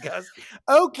out and he goes,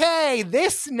 okay,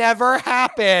 this never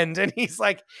happened. And he's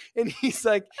like,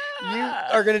 you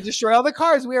are going to destroy all the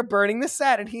cars. We are burning the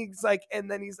set. And he's like,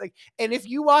 and and if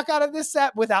you walk out of this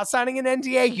set without signing an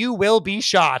NDA, you will be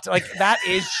shot. Like, that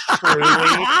is truly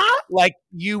like,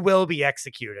 you will be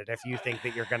executed if you think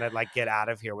that you're going to like get out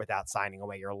of here without signing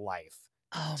away your life.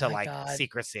 God.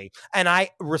 Secrecy. And I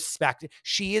respect it.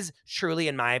 She is truly,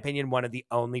 in my opinion, one of the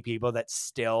only people that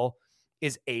still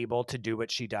is able to do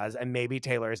what she does. And maybe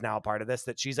Taylor is now a part of this,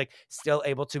 that she's like still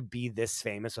able to be this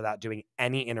famous without doing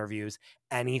any interviews,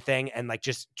 anything, and like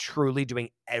just truly doing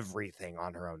everything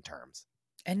on her own terms.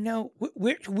 And no,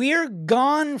 we're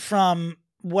gone from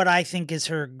what I think is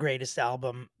her greatest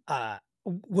album,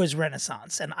 was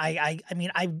Renaissance. And I mean,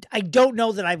 I don't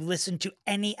know that I've listened to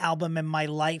any album in my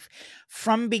life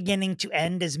from beginning to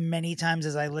end as many times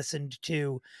as I listened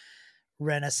to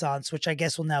Renaissance, which I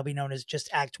guess will now be known as just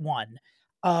Act 1.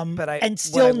 But And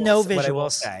still no what I will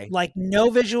visuals, say, like no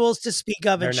visuals to speak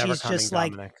of. they're And never she's coming, just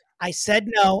like, Dominic. I said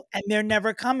no, and they're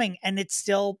never coming. And it's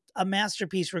still a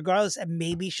masterpiece regardless. And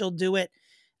maybe she'll do it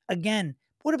again.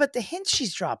 What about the hints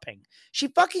she's dropping? She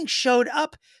fucking showed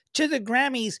up to the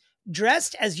Grammys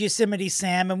dressed as Yosemite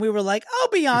Sam. And we were like, oh,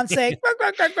 Beyonce.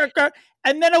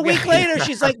 And then a week later,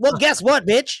 she's like, well, guess what,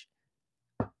 bitch?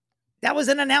 That was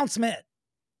an announcement.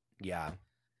 Yeah.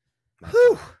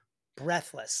 Whew.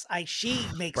 Breathless. She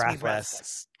makes me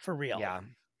breathless. For real. Yeah.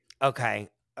 Okay.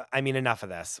 I mean, enough of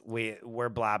this. We're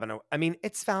blabbing. I mean,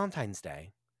 it's Valentine's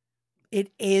Day.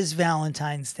 It is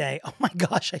Valentine's Day. Oh my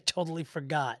gosh, I totally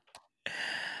forgot.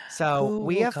 So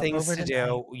we have things to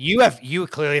do. You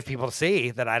clearly have people to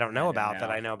see that I don't know about that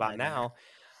I know about now.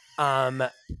 And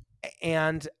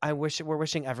we're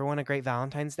wishing everyone a great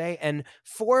Valentine's Day. And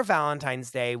for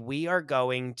Valentine's Day, we are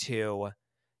going to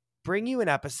bring you an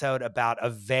episode about a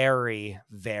very,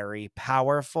 very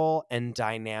powerful and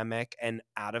dynamic and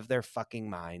out of their fucking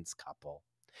minds couple.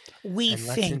 We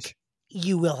think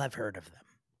you will have heard of them.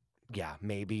 Yeah,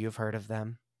 maybe you've heard of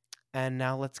them. And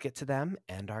now let's get to them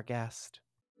and our guest.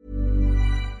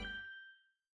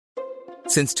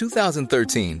 Since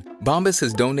 2013, Bombas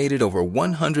has donated over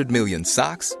 100 million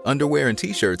socks, underwear, and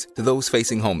T-shirts to those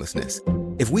facing homelessness.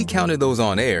 If we counted those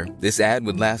on air, this ad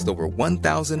would last over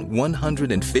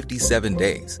 1,157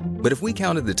 days. But if we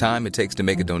counted the time it takes to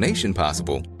make a donation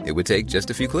possible, it would take just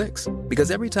a few clicks.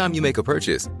 Because every time you make a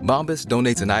purchase, Bombas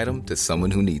donates an item to someone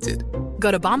who needs it.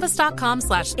 Go to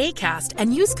bombas.com/ACAST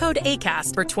and use code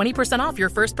ACAST for 20% off your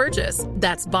first purchase.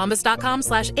 That's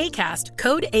bombas.com/ACAST,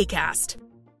 code ACAST.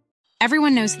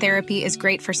 Everyone knows therapy is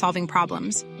great for solving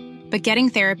problems, but getting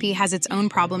therapy has its own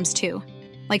problems too,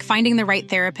 like finding the right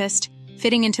therapist,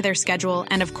 fitting into their schedule,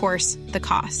 and of course, the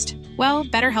cost. Well,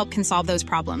 BetterHelp can solve those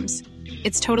problems.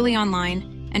 It's totally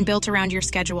online and built around your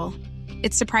schedule.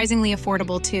 It's surprisingly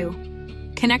affordable too.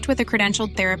 Connect with a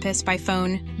credentialed therapist by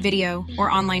phone, video,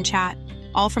 or online chat,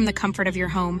 all from the comfort of your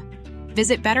home.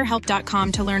 Visit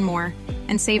BetterHelp.com to learn more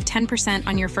and save 10%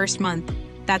 on your first month.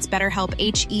 That's BetterHelp,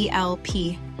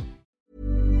 H-E-L-P.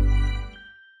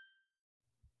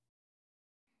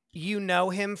 You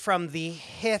know him from the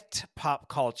hit pop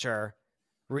culture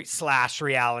 /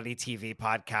 reality TV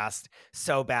podcast,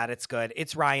 So Bad It's Good.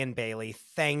 It's Ryan Bailey.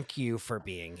 Thank you for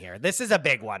being here. This is a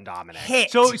big one, Dominic.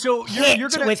 Hit. So you're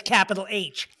gonna with capital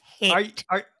H. Hit.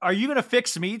 Are you gonna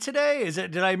fix me today?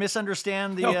 Did I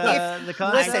misunderstand the concept?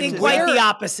 I think quite the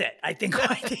opposite.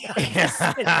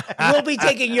 We'll be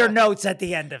taking your notes at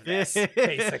the end of this,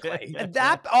 basically.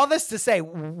 All this to say,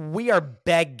 we are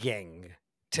begging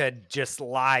to just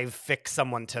live fix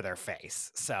someone to their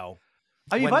face. So,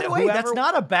 I mean, by the way, that's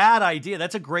not a bad idea.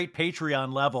 That's a great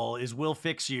Patreon level. We'll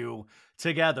fix you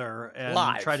together and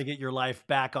live. Try to get your life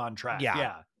back on track.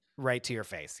 Yeah. Right to your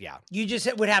face. Yeah. You just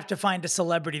would have to find a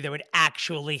celebrity that would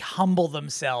actually humble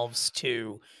themselves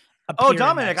to. Oh,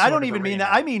 Dominic, I don't even mean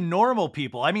that. I mean normal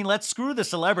people. I mean, let's screw the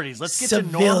celebrities. Let's get to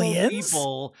normal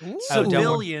people,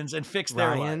 civilians, and fix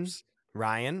their lives.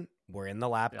 Ryan, we're in the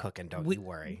lab cooking. Don't you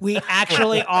worry. We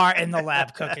actually are in the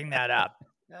lab cooking that up.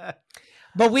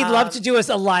 But we'd love to do as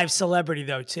a live celebrity,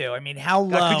 though, too. I mean, how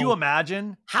low? Could you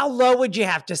imagine? How low would you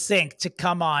have to sink to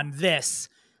come on this,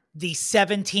 the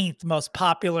 17th most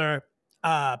popular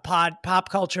pop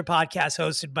culture podcast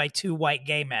hosted by two white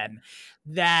gay men,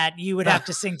 that you would have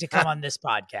to sing to come on this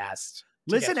podcast?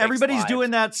 Listen, everybody's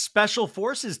doing that Special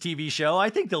Forces TV show. I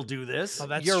think they'll do this. Oh,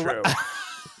 that's true.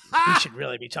 We should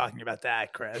really be talking about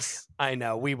that, Chris. I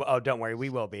know. Don't worry. We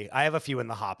will be. I have a few in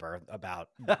the hopper that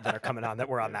are coming on that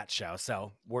were on that show.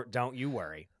 So don't you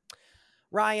worry.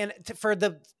 Ryan, for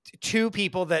the two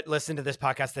people that listen to this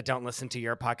podcast that don't listen to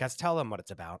your podcast, tell them what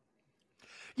it's about.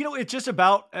 You know, it's just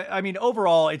about, I mean,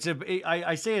 overall,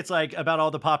 I say it's like about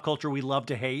all the pop culture we love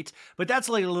to hate, but that's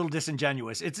like a little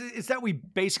disingenuous. It's that we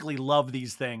basically love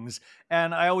these things.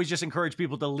 And I always just encourage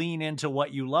people to lean into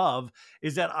what you love.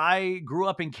 Is that I grew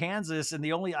up in Kansas and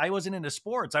I wasn't into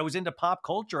sports. I was into pop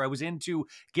culture. I was into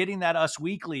getting that Us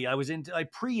Weekly. I was into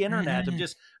pre-internet of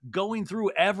just going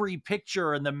through every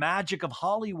picture and the magic of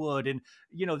Hollywood. And,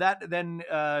 you know, that then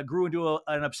grew into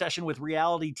an obsession with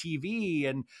reality TV.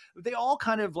 And they all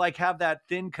kind of like have that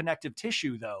thin connective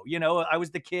tissue, though. You know, I was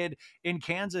the kid in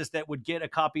Kansas that would get a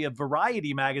copy of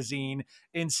Variety magazine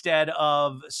instead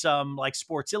of some like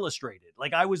Sports Illustrated.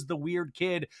 Like I was the weird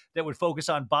kid that would focus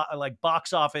on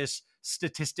box office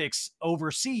statistics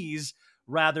overseas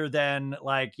rather than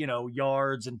like,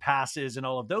 yards and passes and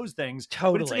all of those things.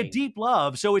 Totally. But it's like a deep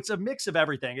love. So it's a mix of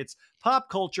everything. It's pop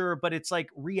culture, but it's like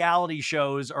reality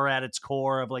shows are at its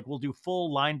core of like, we'll do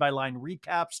full line by line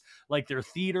recaps, like their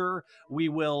theater. We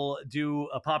will do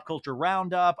a pop culture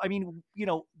roundup. I mean,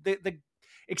 the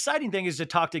exciting thing is to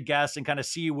talk to guests and kind of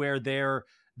see where their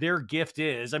gift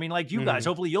is. I mean, like you guys,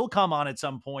 hopefully you'll come on at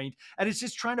some point, and it's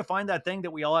just trying to find that thing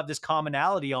that we all have this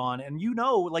commonality on. And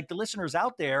like the listeners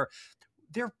out there,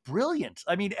 they're brilliant.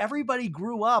 I mean, everybody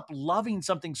grew up loving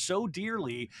something so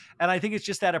dearly. And I think it's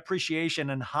just that appreciation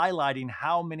and highlighting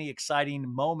how many exciting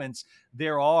moments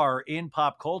there are in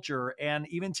pop culture. And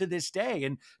even to this day,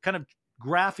 and kind of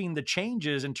graphing the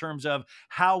changes in terms of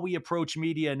how we approach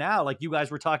media now. Like you guys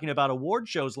were talking about award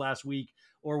shows last week,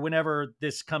 or whenever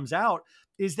this comes out,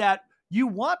 is that you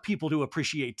want people to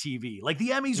appreciate TV. Like the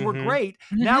Emmys were great.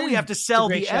 Now we have to sell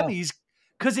the Emmys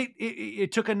because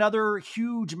it took another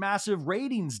huge, massive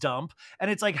ratings dump.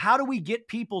 And it's like, how do we get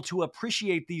people to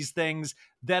appreciate these things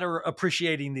that are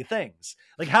appreciating the things?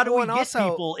 Like, how do we get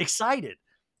people excited?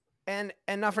 And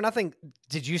not for nothing,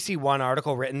 did you see one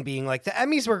article written being like, the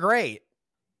Emmys were great?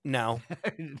 No.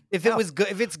 If it was good,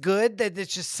 if it's good, then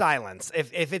it's just silence.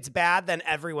 If it's bad, then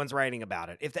everyone's writing about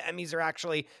it. If the Emmys are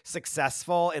actually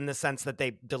successful in the sense that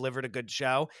they delivered a good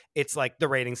show, it's like the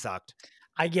ratings sucked.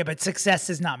 But success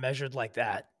is not measured like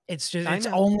that. It's just,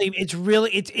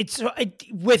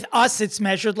 with us, it's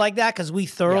measured like that because we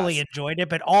thoroughly enjoyed it.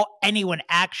 But all anyone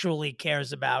actually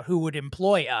cares about who would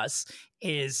employ us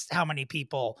is how many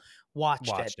people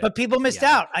watched it. But people missed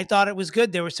out. I thought it was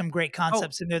good. There were some great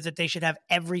concepts in there that they should have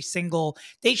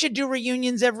they should do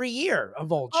reunions every year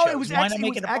of old shows. It was Why not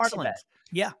make it a part of excellent. it?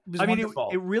 Yeah, it was wonderful.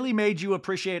 It really made you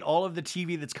appreciate all of the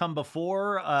TV that's come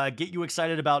before, get you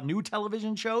excited about new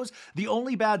television shows. The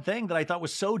only bad thing that I thought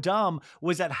was so dumb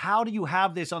was that how do you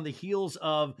have this on the heels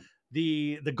of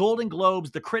the Golden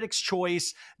Globes, the Critics'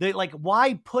 Choice? They like,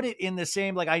 why put it in the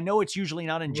same, like, I know it's usually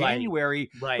not in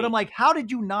January, but I'm like, how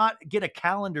did you not get a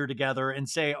calendar together and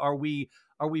say, are we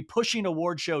pushing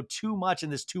award show too much in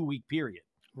this 2-week period?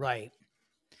 Right.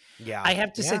 Yeah. I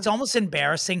have to say, it's almost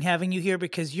embarrassing having you here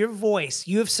because your voice,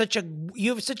 you have such a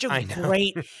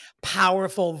great,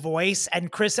 powerful voice.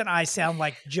 And Chris and I sound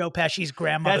like Joe Pesci's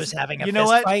grandmother's having a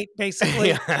fist fight,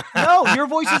 basically. No, your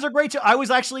voices are great too. I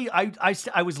was actually,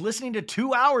 I was listening to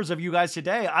 2 hours of you guys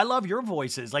today. I love your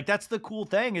voices. Like, that's the cool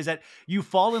thing, is that you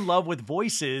fall in love with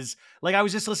voices. Like, I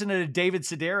was just listening to David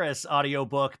Sedaris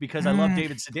audiobook because I love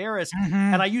David Sedaris,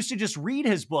 and I used to just read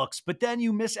his books, but then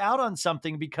you miss out on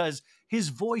something because his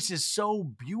voice is so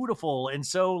beautiful and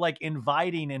so like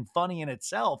inviting and funny in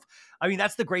itself. I mean,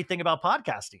 that's the great thing about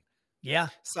podcasting. Yeah.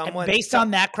 Based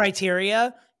on that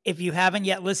criteria, if you haven't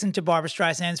yet listened to Barbra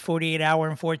Streisand's 48-hour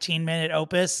and 14-minute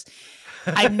opus,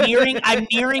 I'm nearing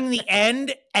the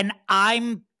end, and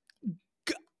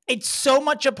it's so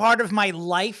much a part of my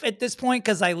life at this point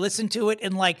because I listen to it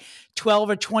in like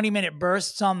 12 or 20-minute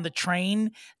bursts on the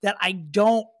train that I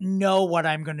don't know what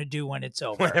I'm going to do when it's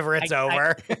over. Whenever it's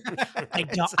over. I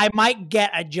don't. I might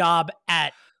get a job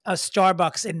at a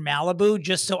Starbucks in Malibu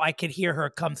just so I could hear her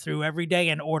come through every day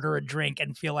and order a drink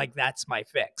and feel like that's my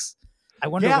fix. I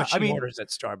wonder what she orders at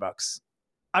Starbucks.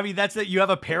 I mean, that's that you have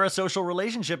a parasocial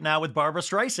relationship now with Barbra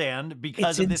Streisand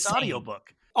because of this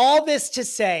audiobook. All this to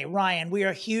say, Ryan, we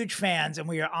are huge fans, and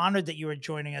we are honored that you are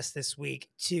joining us this week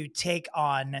to take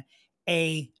on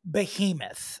a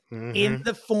behemoth in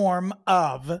the form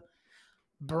of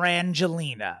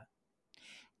Brangelina.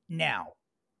 Now,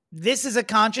 this is a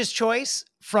conscious choice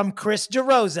from Chris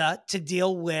DeRosa to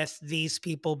deal with these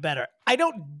people better. I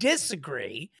don't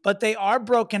disagree, but they are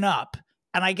broken up.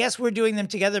 And I guess we're doing them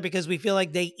together because we feel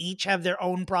like they each have their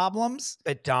own problems.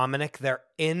 But Dominic, they're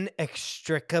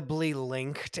inextricably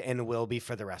linked and will be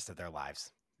for the rest of their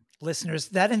lives. Listeners,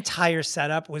 that entire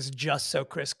setup was just so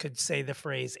Chris could say the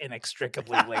phrase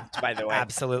inextricably linked, by the way.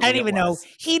 Absolutely. I don't even know.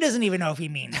 He doesn't even know if he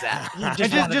means that. He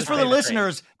just for the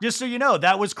listeners, just so you know,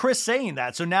 that was Chris saying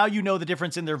that. So now you know the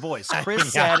difference in their voice.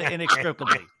 Chris said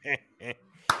inextricably.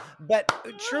 But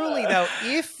truly, though,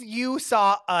 if you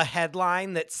saw a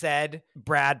headline that said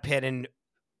Brad Pitt and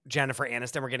Jennifer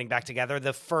Aniston were getting back together,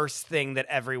 the first thing that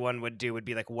everyone would do would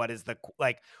be like,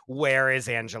 where is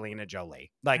Angelina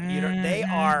Jolie? Like, you know, they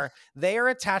are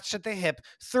attached at the hip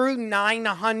through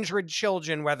 900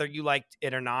 children, whether you liked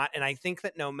it or not. And I think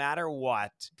that no matter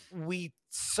what, we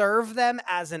serve them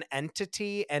as an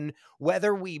entity. And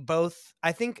whether we both,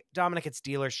 I think, Dominic, it's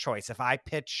dealer's choice.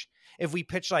 If we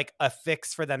pitch like a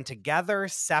fix for them together,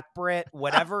 separate,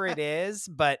 whatever it is,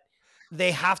 but they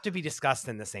have to be discussed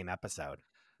in the same episode.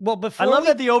 Well, before I love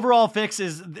that the overall fix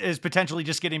is potentially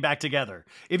just getting back together.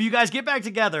 If you guys get back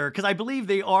together, because I believe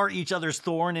they are each other's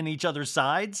thorn in each other's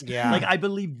sides. Yeah. Like I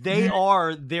believe they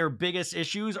are their biggest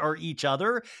issues are each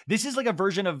other. This is like a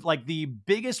version of like the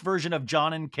biggest version of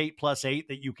John and Kate +8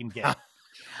 that you can get.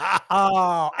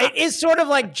 Oh, it is sort of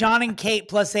like John and Kate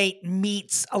 +8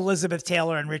 meets Elizabeth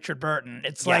Taylor and Richard Burton.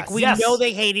 It's like, we know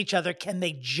they hate each other. Can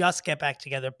they just get back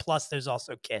together? Plus, there's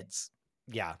also kids.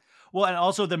 Yeah. Well, and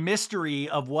also the mystery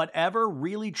of whatever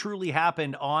really truly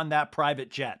happened on that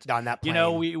private jet. On that plane. You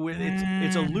know,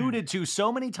 it's alluded to so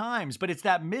many times, but it's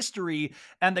that mystery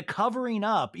and the covering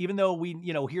up, even though we,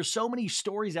 hear so many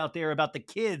stories out there about the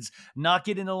kids not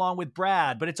getting along with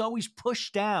Brad, but it's always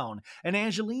pushed down. And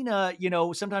Angelina,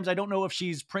 sometimes I don't know if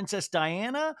she's Princess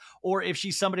Diana or if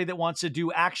she's somebody that wants to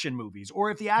do action movies, or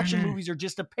if the action movies are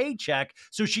just a paycheck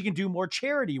so she can do more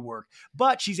charity work.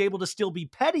 But she's able to still be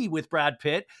petty with Brad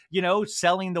Pitt,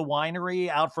 selling the winery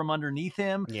out from underneath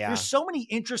him. Yeah. There's so many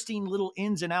interesting little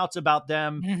ins and outs about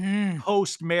them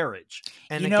post-marriage.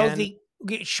 And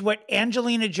what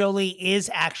Angelina Jolie is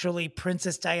actually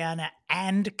Princess Diana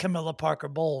and Camilla Parker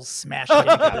Bowles smashed into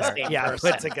the same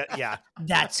person.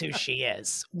 That's who she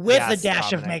is, with a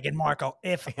dash of Meghan Markle,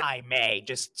 if I may,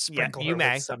 just sprinkle her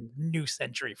with some new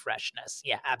century freshness.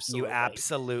 Yeah, absolutely. You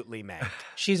absolutely may.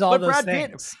 She's all those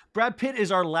things. Brad Pitt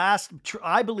is our last,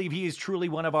 I believe he is truly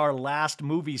one of our last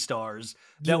movie stars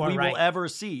that we will ever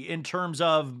see in terms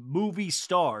of movie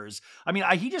stars. I mean,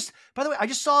 by the way, I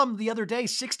just saw him the other day,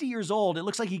 60 years old. It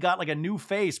looks like he got like a new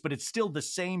face, but it's still the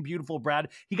same beautiful Brad.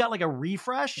 He got like a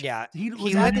refresh. Yeah. He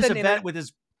was at this event with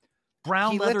his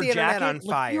brown leather jacket. On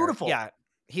fire. Beautiful. Yeah.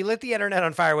 He lit the internet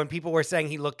on fire when people were saying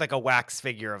he looked like a wax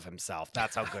figure of himself.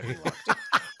 That's how good he looked.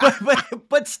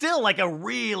 but still like a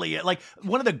really, like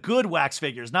one of the good wax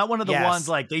figures, not one of the ones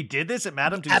like they did this at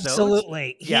Madame Tussauds.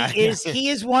 Absolutely. He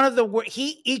is one of the,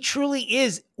 he truly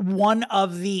is one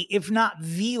of the, if not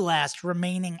the last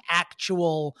remaining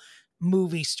actual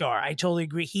movie star. I totally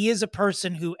agree. He is a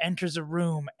person who enters a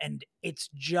room and it's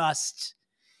just,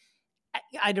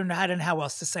 I don't know how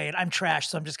else to say it. I'm trash,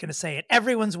 so I'm just going to say it.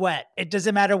 Everyone's wet. It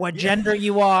doesn't matter what gender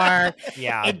you are.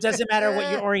 Yeah. It doesn't matter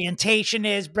what your orientation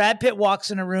is. Brad Pitt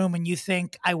walks in a room and you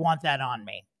think, I want that on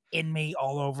me, in me,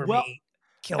 all over me.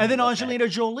 And then Angelina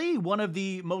Jolie, one of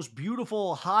the most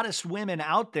beautiful, hottest women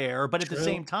out there, but at the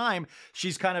same time,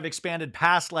 she's kind of expanded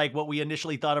past like what we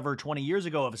initially thought of her 20 years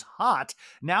ago as hot.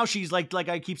 Now she's like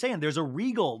I keep saying, there's a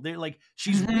regal. They're like,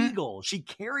 she's regal. She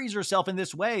carries herself in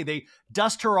this way. They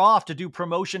dust her off to do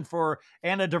promotion for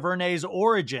Anna DuVernay's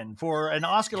Origin for an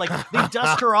Oscar. Like they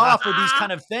dust her off for these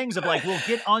kind of things of like, we'll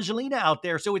get Angelina out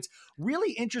there. So it's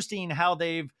really interesting how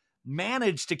they've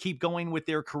managed to keep going with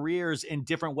their careers in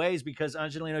different ways, because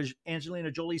Angelina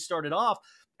Jolie started off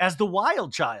as the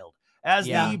wild child, as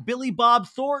the Billy Bob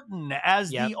Thornton,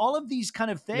 as the all of these kind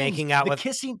of things, making out with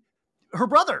kissing her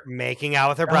brother,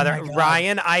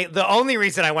 Ryan. The only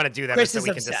reason I want to do that is so we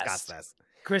can discuss this.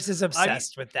 Chris is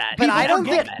obsessed with that, but I don't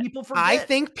think people forget. I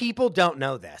think people don't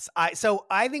know this. So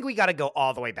I think we got to go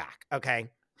all the way back. Okay.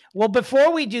 Well,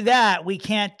 before we do that, we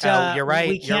can't. You're right.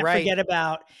 We can't forget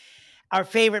about our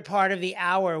favorite part of the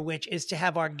hour, which is to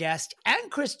have our guest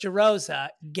and Chris DeRosa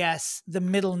guess the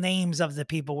middle names of the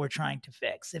people we're trying to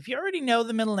fix. If you already know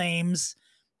the middle names,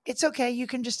 it's okay. You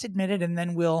can just admit it, and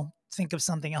then we'll think of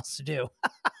something else to do.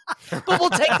 But we'll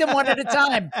take them one at a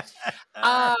time.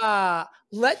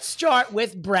 Let's start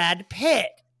with Brad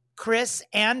Pitt. Chris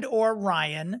and or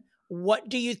Ryan, what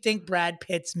do you think Brad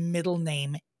Pitt's middle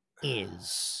name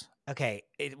is? Okay,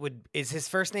 is his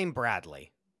first name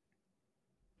Bradley?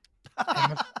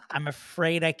 I'm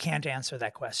afraid I can't answer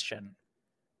that question,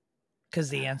 because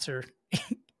the answer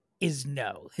is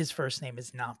no. His first name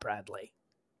is not Bradley.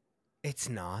 It's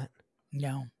not?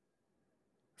 No.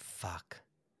 Fuck.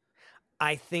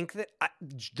 I think that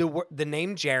the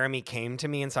name Jeremy came to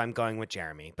me, and so I'm going with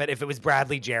Jeremy. But if it was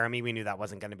Bradley Jeremy, we knew that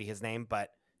wasn't going to be his name, but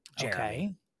Jeremy.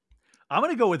 Okay. I'm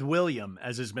going to go with William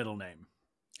as his middle name.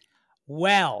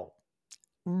 Well,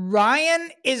 Ryan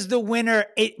is the winner,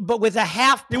 but with a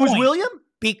half point. It was William?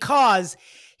 Because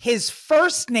his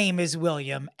first name is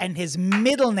William and his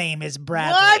middle name is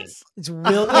Bradley. What? It's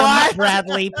William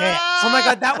Bradley Pitt. Oh my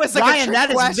God, that was like Ryan, a trick that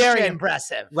is question. very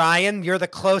impressive. Ryan, you're the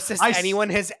closest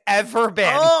anyone has ever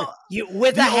been.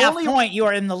 With a half point, you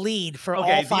are in the lead for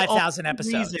all 5,000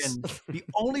 episodes. The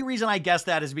only reason I guess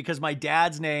that is because my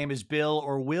dad's name is Bill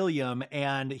or William,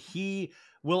 and he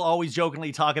will always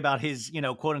jokingly talk about his,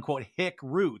 quote unquote, hick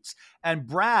roots. And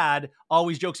Brad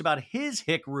always jokes about his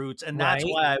hick roots. And that's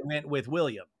why I went with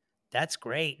William. That's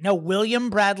great. No, William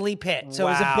Bradley Pitt. So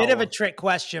it was a bit of a Wow. trick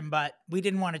question, but we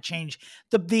didn't want to change.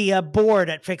 The board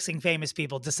at Fixing Famous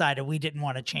People decided we didn't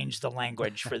want to change the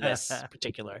language for this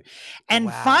particular. And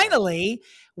Wow. finally,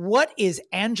 what is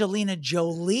Angelina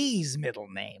Jolie's middle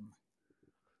name?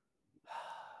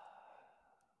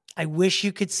 I wish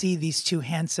you could see these two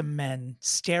handsome men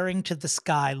staring to the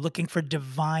sky, looking for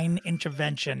divine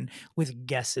intervention with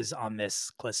guesses on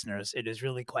this, listeners. It is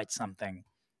really quite something.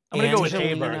 I'm going to go with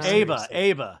Angelina.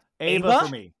 Ava. Ava for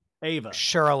me. Ava.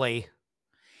 Shirley.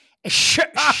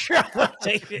 Shirley.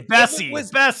 Bessie.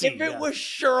 If it was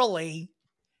Shirley,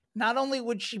 not only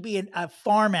would she be a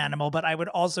farm animal, but I would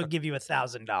also give you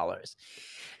 $1,000.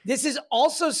 This is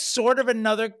also sort of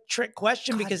another trick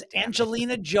question because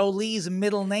Angelina Jolie's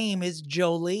middle name is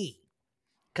Jolie.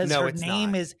 Because her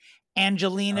name is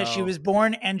Angelina. She was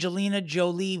born Angelina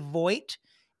Jolie Voigt,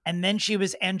 and then she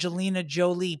was Angelina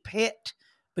Jolie Pitt.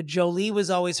 But Jolie was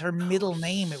always her middle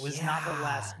name. It was not her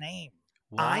last name.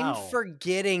 Wow. I'm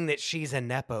forgetting that she's a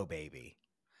Nepo baby.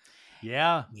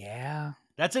 Yeah. Yeah.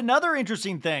 That's another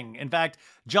interesting thing. In fact,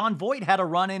 John Voight had a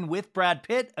run-in with Brad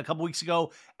Pitt a couple weeks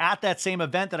ago at that same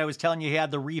event that I was telling you he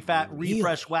had the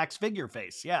refresh wax figure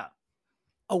face. Yeah.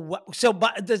 So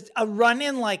does a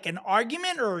run-in like an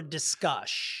argument or a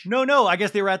discussion? No. I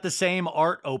guess they were at the same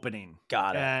art opening.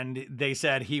 Got it. And they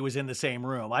said he was in the same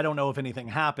room. I don't know if anything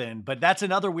happened, but that's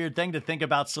another weird thing to think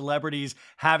about celebrities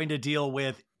having to deal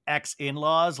with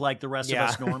ex-in-laws like the rest of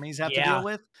us normies have to deal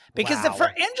with. Because for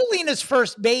Angelina's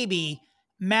first baby,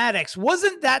 Maddox,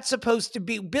 wasn't that supposed to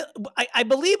be, I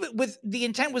believe the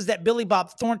intent was that Billy Bob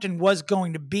Thornton was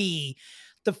going to be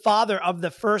the father of the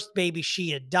first baby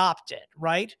she adopted,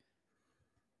 right?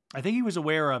 I think he was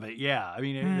aware of it. Yeah. I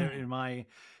mean,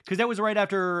 because that was right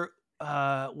after,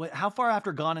 how far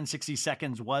after Gone in 60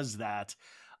 Seconds was that?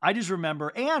 I just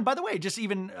remember, and by the way, just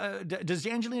even, does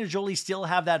Angelina Jolie still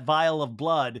have that vial of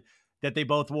blood that they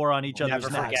both wore on each other's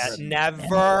necks?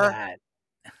 Never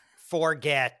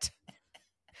forget.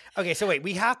 Okay, so wait,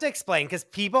 we have to explain because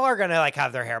people are gonna like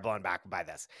have their hair blown back by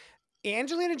this.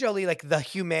 Angelina Jolie, like the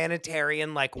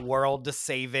humanitarian, like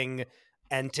world-saving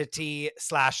entity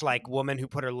 / like woman who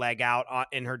put her leg out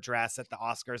in her dress at the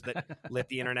Oscars that lit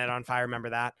the internet on fire.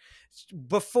 Remember that?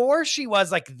 Before she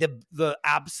was like the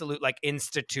absolute like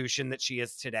institution that she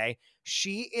is today,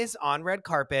 she is on red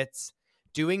carpets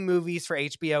doing movies for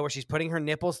HBO where she's putting her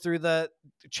nipples through the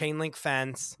chain link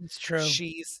fence. It's true.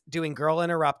 She's doing Girl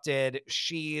Interrupted.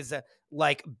 She's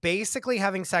like basically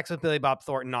having sex with Billy Bob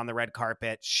Thornton on the red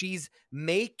carpet. She's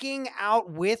making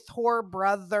out with her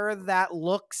brother that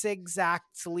looks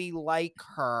exactly like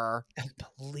her.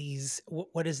 Please,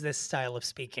 what is this style of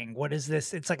speaking? What is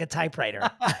this? It's like a typewriter.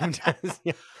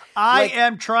 I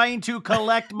am trying to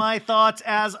collect my thoughts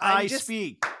as I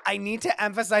speak. I need to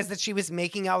emphasize that she was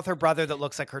making out with her brother that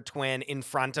looks like her twin in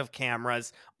front of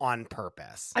cameras on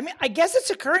purpose. I mean, I guess it's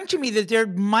occurring to me that there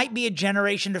might be a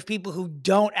generation of people who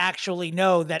don't actually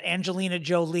know that Angelina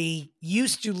Jolie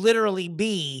used to literally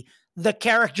be the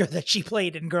character that she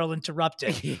played in Girl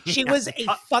Interrupted. She was a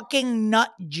fucking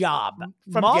nut job.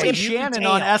 Molly Shannon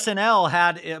on SNL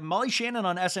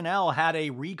had a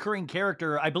recurring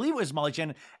character. I believe it was Molly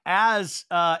Shannon as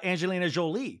Angelina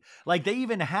Jolie. Like they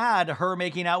even had her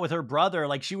making out with her brother.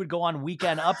 Like she would go on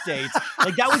Weekend Updates.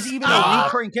 Like that was even a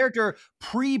recurring character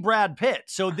pre Brad Pitt.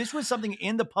 So this was something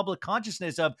in the public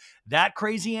consciousness of that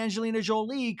crazy Angelina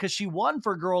Jolie because she won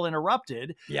for Girl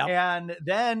Interrupted. Yep. And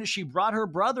then she brought her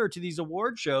brother to these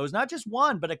award shows, not just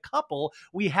one, but a couple.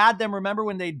 We had them, remember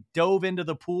when they dove into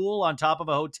the pool on top of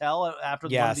a hotel after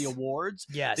one of the awards?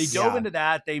 Yes. They dove into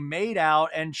that. They made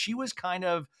out, and she was kind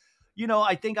of,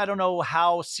 I don't know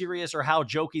how serious or how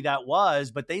jokey that was,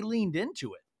 but they leaned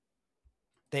into it.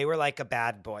 They were like a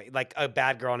bad boy, like a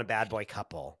bad girl and a bad boy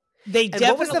couple. They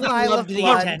definitely loved the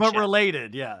attention. But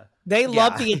related, yeah. They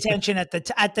loved the attention at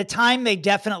the time. They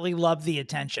definitely loved the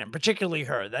attention, particularly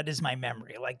her. That is my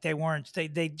memory. Like they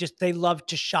loved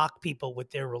to shock people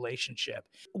with their relationship.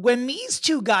 When these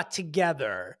two got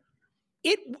together,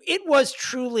 it was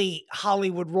truly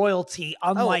Hollywood royalty,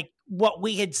 unlike what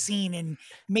we had seen in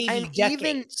maybe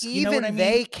decades. Even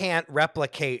they can't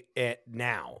replicate it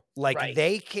now. Like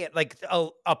they can't, like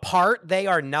apart, they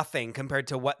are nothing compared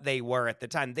to what they were at the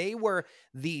time. They were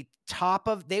the top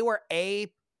of, they were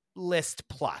A-list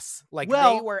plus. Like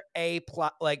they were A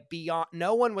plus, like beyond,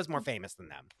 no one was more famous than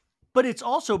them. but it's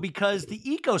also because the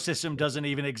ecosystem doesn't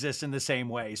even exist in the same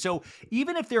way. So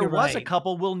even if there was a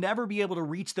couple, we'll never be able to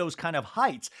reach those kind of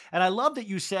heights. And I love that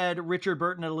you said Richard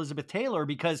Burton and Elizabeth Taylor,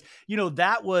 because,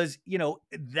 that was,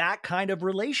 that kind of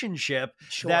relationship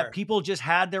that people just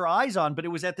had their eyes on. But it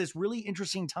was at this really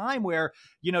interesting time where,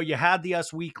 you had the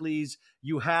Us Weeklies,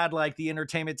 you had like the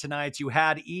Entertainment Tonights, you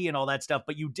had E! And all that stuff,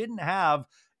 but you didn't have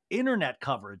internet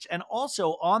coverage. And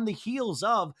also on the heels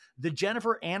of the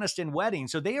Jennifer Aniston wedding.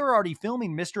 So they were already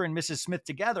filming Mr. and Mrs. Smith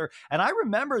together. And I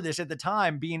remember this at the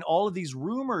time being all of these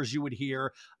rumors you would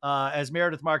hear, as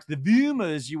Meredith marks, the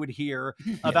rumors you would hear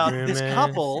about this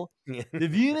couple, the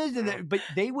rumors, but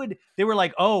they were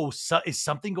like, oh, is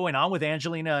something going on with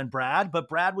Angelina and Brad? But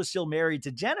Brad was still married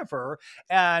to Jennifer.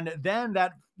 And then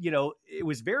that, it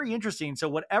was very interesting. So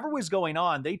whatever was going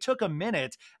on, they took a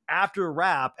minute after a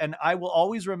wrap. And I will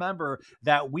always remember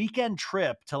that weekend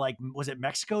trip to, like, was it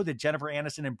Mexico that Jennifer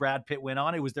Aniston and Brad Pitt went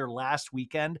on? It was their last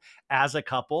weekend as a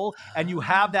couple. And you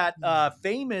have that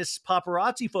famous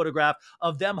paparazzi photograph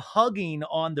of them hugging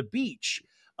on the beach.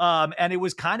 And it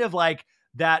was kind of like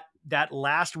that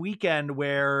last weekend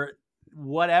where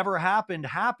whatever happened.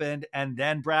 And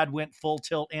then Brad went full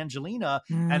tilt Angelina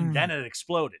and then it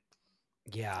exploded.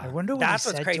 Yeah. I wonder what that's he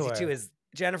what's said crazy to her. too, is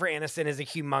Jennifer Aniston is a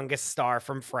humongous star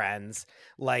from Friends.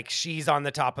 Like, she's on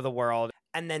the top of the world.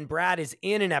 And then Brad is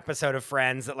in an episode of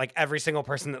Friends that, like, every single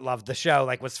person that loved the show,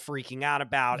 like, was freaking out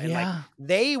about. And like,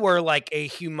 they were like a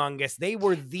humongous, they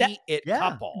were the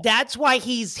couple. That's why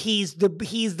he's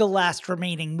the last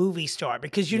remaining movie star,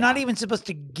 because you're not even supposed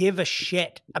to give a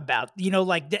shit about,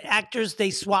 like the actors, they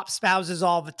swap spouses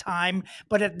all the time.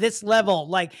 But at this level,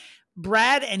 like,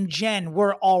 Brad and Jen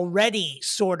were already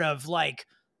sort of like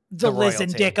the Liz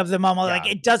and Dick of the moment. Like,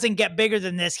 it doesn't get bigger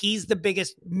than this. He's the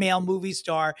biggest male movie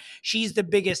star. She's the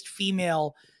biggest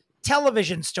female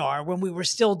television star, when we were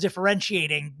still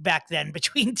differentiating back then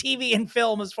between TV and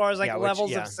film as far as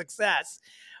levels of success,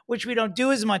 which we don't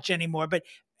do as much anymore. But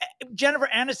Jennifer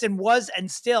Aniston was, and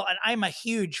still, and I'm a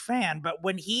huge fan, but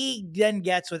when he then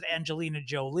gets with Angelina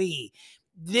Jolie,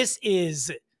 this is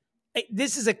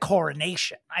a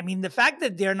coronation. I mean, the fact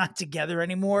that they're not together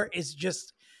anymore is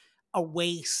just a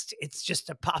waste. It's just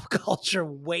a pop culture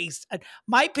waste.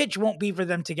 My pitch won't be for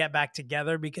them to get back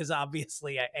together, because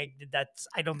obviously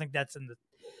I don't think that's in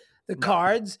the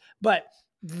cards. But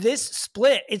this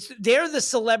split, they're the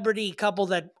celebrity couple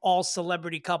that all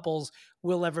celebrity couples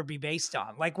will ever be based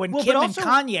on. Like, when Kim and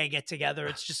Kanye get together,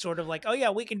 it's just sort of like, oh yeah,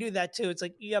 we can do that too. It's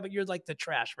like, yeah, but you're like the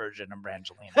trash version of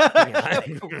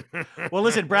Angelina. Well,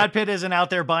 listen, Brad Pitt isn't out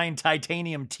there buying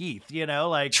titanium teeth,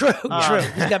 like true.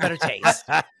 He's got better taste.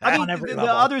 I mean, the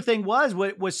other thing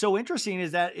what was so interesting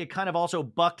is that it kind of also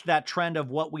bucked that trend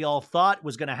of what we all thought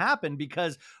was going to happen,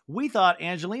 because we thought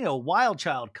Angelina, wild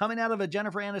child, coming out of a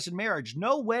Jennifer Aniston marriage,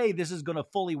 no way this is going to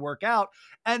fully work out.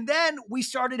 And then we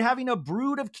started having a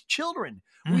brood of children.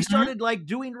 We started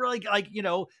doing really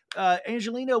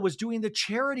Angelina was doing the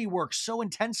charity work so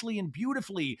intensely and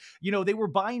beautifully. They were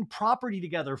buying property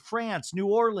together, France, New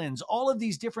Orleans, all of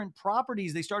these different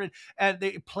properties. They started at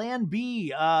Plan B,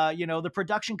 the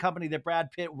production company that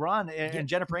Brad Pitt run and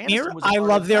Jennifer Aniston was. I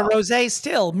love their rosé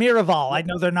still, Miraval. I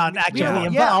know they're not actively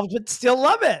involved, but still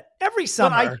love it every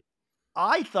summer.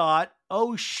 I thought,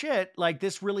 oh shit, like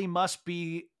this really must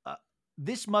be.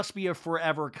 This must be a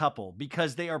forever couple,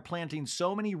 because they are planting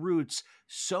so many roots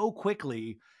so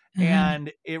quickly.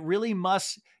 And it really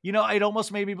must, it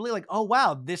almost made me believe like, oh,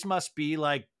 wow, this must be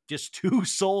like just two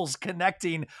souls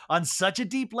connecting on such a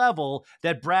deep level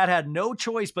that Brad had no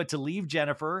choice but to leave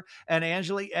Jennifer and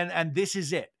Angela. And this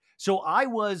is it. So I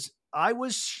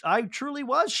truly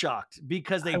was shocked,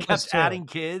 because they kept adding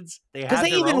kids. Because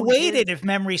they even waited, if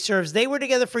memory serves. They were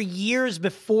together for years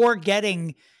before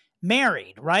getting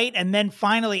married, right? And then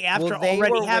finally, after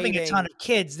already having a ton of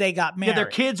kids, they got married. Yeah, their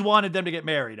kids wanted them to get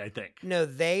married, I think. No,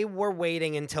 they were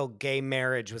waiting until gay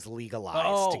marriage was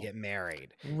legalized to get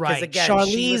married. Right. Again,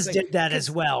 Charlize did that as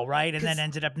well, right? And then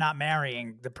ended up not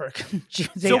marrying the person.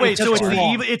 So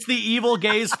it's the evil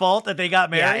gays' fault that they got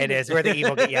married? Yeah, it is. We're the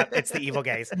evil gays. Yep, it's the evil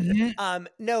gays.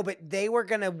 No, but they were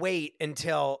going to wait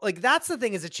until, like, that's the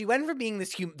thing, is that she went from being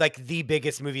this, like, the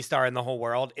biggest movie star in the whole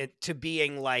world to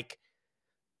being like,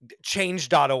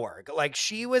 change.org. Like,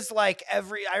 she was like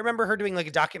I remember her doing like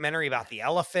a documentary about the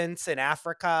elephants in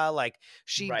Africa. Like,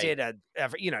 she did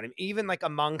even like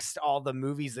amongst all the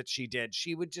movies that she did,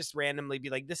 she would just randomly be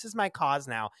like, this is my cause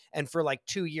now. And for like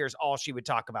 2 years, all she would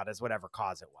talk about is whatever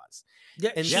cause it was.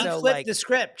 Yeah, and she flipped the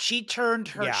script. She turned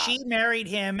her, she married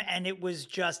him, and it was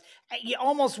just, you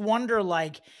almost wonder,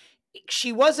 like,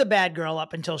 she was a bad girl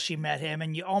up until she met him.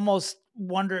 And you almost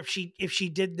wonder if she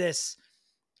did this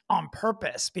on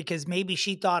purpose, because maybe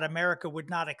she thought America would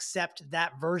not accept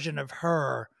that version of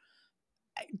her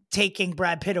taking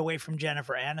Brad Pitt away from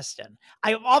Jennifer Aniston.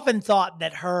 I've often thought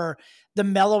that the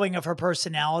mellowing of her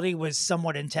personality was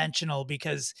somewhat intentional,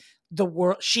 because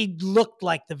she looked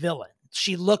like the villain.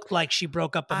 She looked like she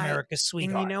broke up America's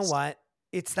sweethearts. And you know what?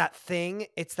 It's that thing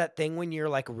when you're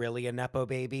like really a Nepo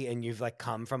baby and you've like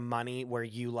come from money where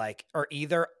you like, or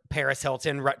either Paris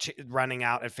Hilton running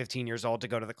out at 15 years old to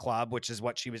go to the club, which is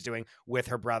what she was doing with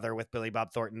her brother, with Billy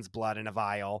Bob Thornton's blood in a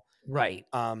vial. Right.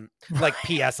 Like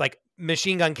P.S. like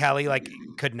Machine Gun Kelly, like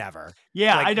could never.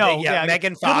 Yeah, like, I know.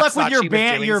 Megan Good Fox luck with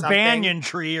your something. banyan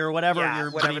tree or whatever.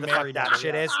 You're whatever the fuck that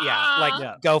shit is. Yeah,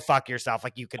 like go fuck yourself.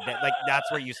 Like you could, like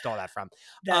that's where you stole that from.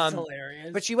 That's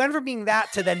hilarious. But she went from being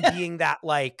that to then being that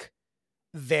like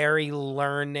very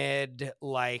learned.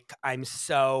 Like I'm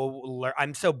so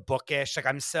bookish. Like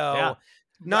I'm so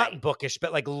not bookish,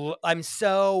 but like I'm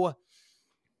so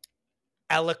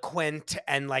eloquent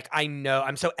and like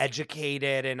I'm so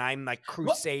educated and I'm like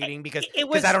crusading because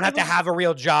I don't have to have a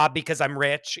real job because I'm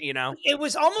rich, you know. It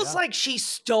was almost like she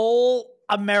stole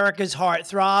America's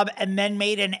heartthrob and then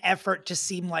made an effort to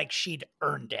seem like she'd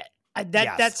earned it.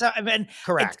 That's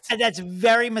correct. That's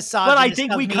very misogynist. But I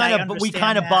think we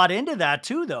kind of bought into that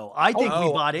too, though. I think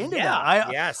we bought into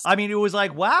that. I mean, it was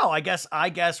like, wow, I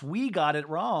guess we got it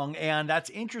wrong, and that's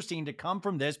interesting to come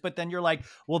from this. But then you're like,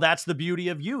 well, that's the beauty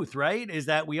of youth, right? Is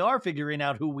that we are figuring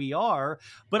out who we are.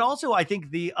 But also, I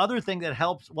think the other thing that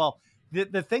helps, well,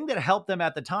 the thing that helped them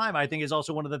at the time, I think, is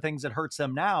also one of the things that hurts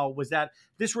them now, was that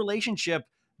this relationship,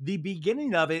 the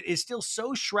beginning of it is still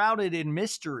so shrouded in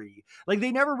mystery. Like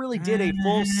they never really did a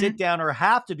full sit down or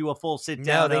have to do a full sit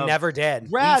down. No, they never did.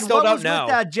 Brad, we still what don't was know.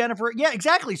 With that Jennifer? Yeah,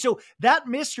 exactly. So that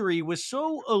mystery was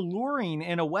so alluring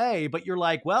in a way, but you're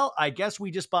like, well, I guess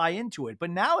we just buy into it. But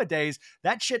nowadays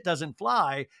that shit doesn't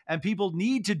fly, and people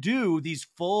need to do these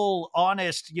full,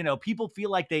 honest, people feel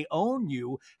like they own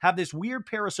you, have this weird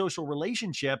parasocial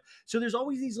relationship. So there's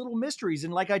always these little mysteries.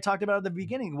 And like I talked about at the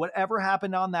beginning, whatever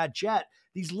happened on that jet,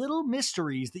 these little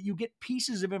mysteries that you get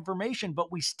pieces of information,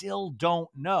 but we still don't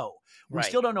know. We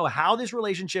still don't know how this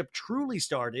relationship truly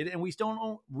started. And we still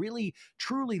don't really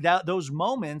truly those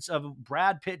moments of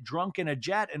Brad Pitt drunk in a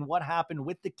jet and what happened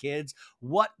with the kids,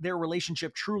 what their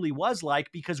relationship truly was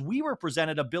like, because we were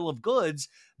presented a bill of goods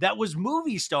that was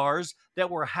movie stars that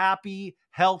were happy,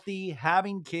 healthy,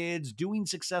 having kids, doing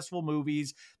successful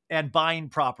movies, and buying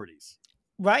properties.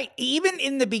 Right. Even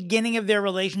in the beginning of their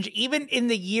relationship, even in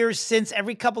the years since,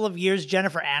 every couple of years,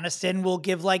 Jennifer Aniston will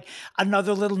give like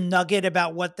another little nugget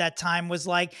about what that time was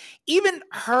like. Even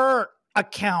her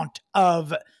account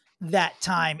of that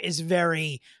time is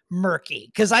very murky,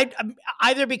 because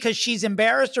either because she's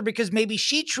embarrassed or because maybe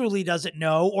she truly doesn't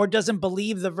know or doesn't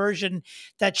believe the version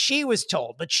that she was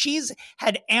told. But she's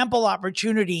had ample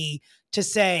opportunity to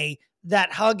say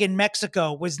that hug in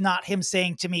Mexico was not him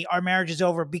saying to me, our marriage is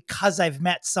over because I've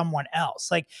met someone else.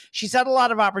 Like she's had a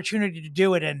lot of opportunity to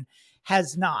do it and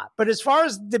has not. But as far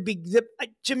as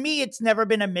to me, it's never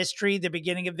been a mystery, the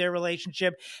beginning of their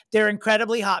relationship. They're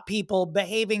incredibly hot people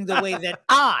behaving the way that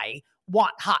I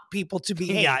want hot people to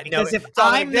behave. Because if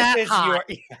I'm that hot,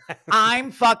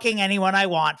 I'm fucking anyone I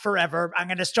want forever. I'm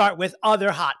going to start with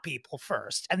other hot people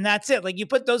first. And that's it. Like you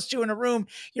put those two in a room,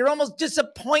 you're almost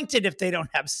disappointed if they don't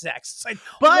have sex. It's like,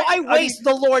 why waste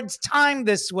the Lord's time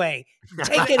this way?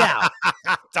 Take it out.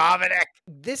 Dominic.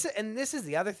 This is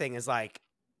the other thing is like,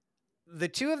 the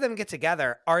two of them get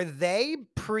together. Are they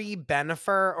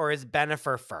pre-Bennifer or is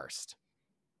Bennifer first?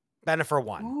 Bennifer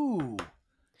one. Ooh.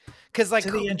 Because like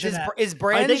is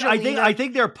Brangelina? I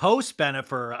think they're post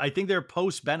Bennifer. I think they're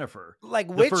post Bennifer. Like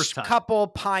which couple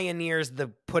pioneers the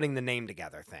putting the name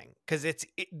together thing? Because if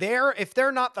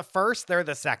they're not the first, they're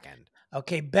the second.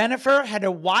 Okay, Bennifer had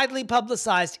a widely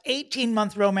publicized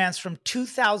 18-month romance from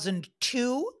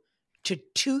 2002 to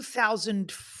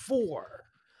 2004.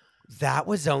 That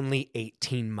was only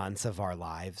 18 months of our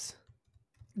lives.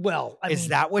 Well, is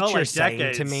that what you're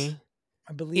saying to me?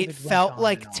 I believe it felt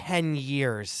like 10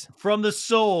 years. From the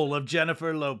soul of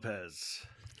Jennifer Lopez.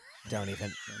 Don't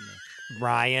even.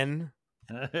 Ryan.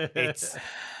 I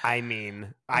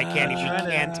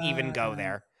can't even go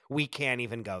there. We can't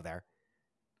even go there.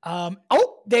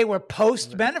 They were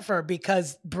post Bennifer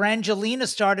because Brangelina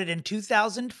started in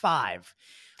 2005.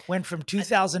 Went from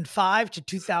 2005 to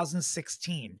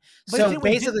 2016. So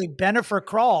basically Bennifer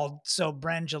crawled so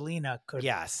Brangelina could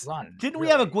run. Didn't we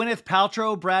have a Gwyneth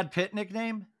Paltrow Brad Pitt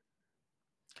nickname?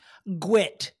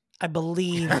 Gwit, I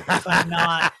believe, if I'm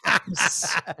not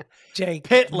mistaken.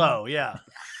 Pitlow, yeah.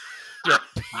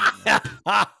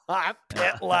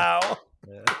 Pitlow.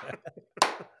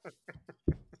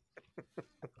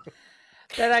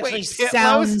 That actually Wait, Pitlow?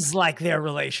 sounds like their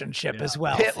relationship as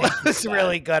well. Pitlow's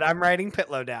really good. I'm writing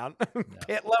Pitlow down.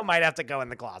 Pitlow might have to go in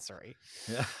the glossary.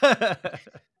 Yeah.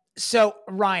 So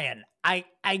Ryan, I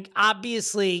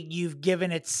obviously you've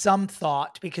given it some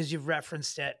thought because you've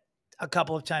referenced it a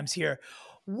couple of times here.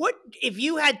 What if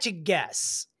you had to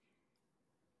guess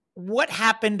what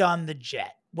happened on the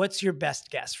jet? What's your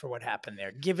best guess for what happened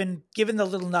there, given the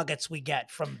little nuggets we get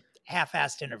from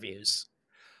half-assed interviews?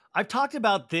 I've talked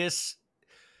about this.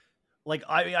 Like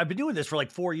I've been doing this for like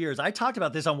 4 years. I talked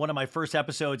about this on one of my first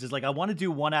episodes is like, I want to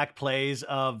do 1-act plays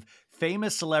of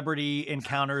famous celebrity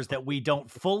encounters that we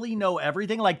don't fully know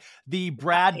everything. Like the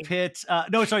Brad Pitt,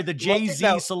 the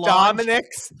Jay-Z Solange.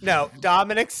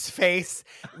 Dominic's face,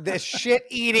 the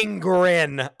shit-eating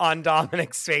grin on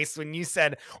Dominic's face when you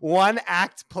said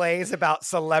 1-act plays about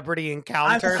celebrity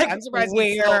encounters. I'm surprised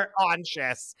he's still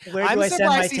conscious. Where do I send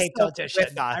my taped audition?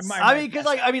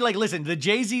 Listen, the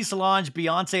Jay-Z Solange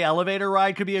Beyonce elevator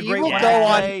ride could be a great one. He will go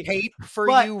on tape for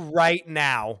you right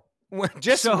now.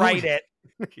 Just write it.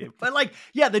 But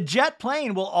the jet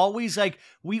plane will always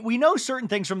we know certain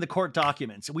things from the court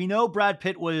documents. We know Brad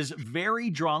Pitt was very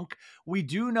drunk. We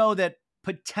do know that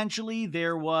potentially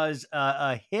there was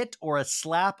a hit or a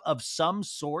slap of some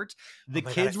sort. The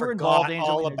kids were involved.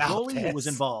 Angelina Jolie was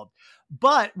involved.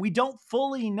 But we don't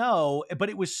fully know, but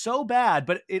it was so bad.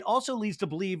 But it also leads to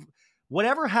believe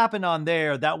whatever happened on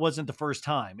there, that wasn't the first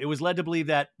time. It was led to believe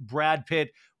that Brad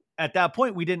Pitt, at that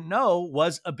point, we didn't know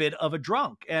was a bit of a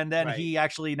drunk. And then he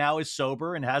actually now is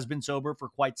sober and has been sober for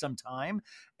quite some time.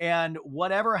 And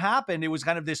whatever happened, it was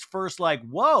kind of this first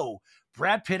whoa,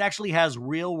 Brad Pitt actually has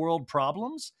real world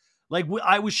problems.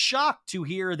 I was shocked to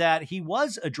hear that he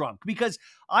was a drunk, because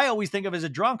I always think of as a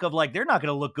drunk of they're not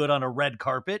going to look good on a red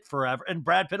carpet forever. And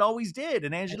Brad Pitt always did.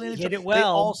 And Angelina did it well. They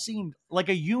all seemed like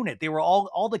a unit. They were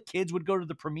all the kids would go to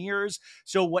the premieres.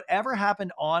 So whatever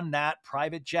happened on that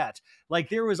private jet,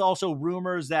 there was also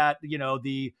rumors that,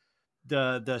 the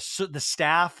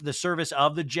staff, the service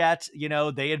of the jet,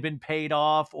 they had been paid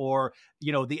off, or,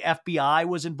 the FBI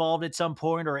was involved at some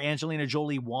point, or Angelina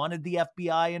Jolie wanted the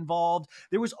FBI involved.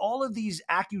 There was all of these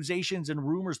accusations and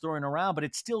rumors thrown around, but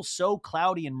it's still so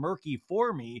cloudy and murky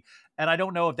for me. And I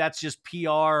don't know if that's just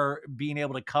PR being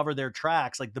able to cover their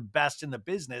tracks, like the best in the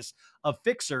business of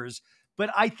fixers.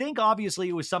 But I think obviously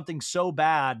it was something so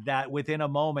bad that within a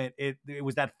moment, it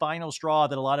was that final straw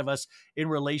that a lot of us in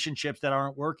relationships that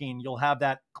aren't working, you'll have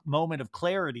that moment of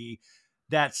clarity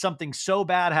that something so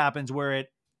bad happens where it,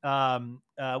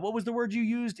 what was the word you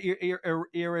used?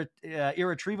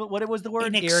 Irretrievable. What was the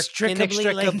word?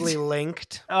 Inextricably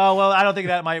linked. Oh, well, I don't think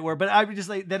that might work, but I would just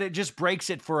that it just breaks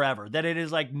it forever, that it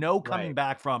is no coming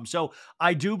back from. So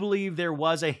I do believe there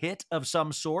was a hit of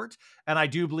some sort. And I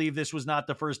do believe this was not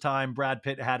the first time Brad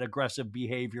Pitt had aggressive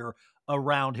behavior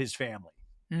around his family.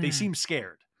 They seem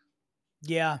scared.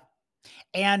 Yeah.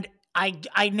 And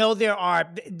I know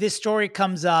this story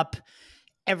comes up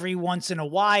every once in a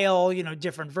while,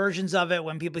 different versions of it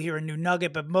when people hear a new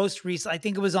nugget, but most recent, I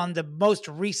think it was on the most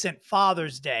recent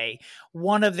Father's Day,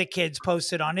 one of the kids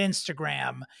posted on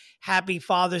Instagram, "Happy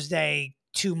Father's Day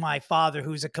to my father,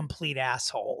 who's a complete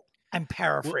asshole." I'm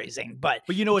paraphrasing, but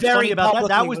what's funny about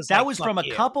that? That was from a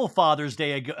couple Father's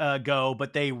Day ago,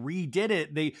 but they redid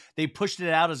it. They pushed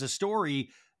it out as a story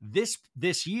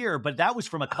this year, but that was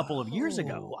from a couple of years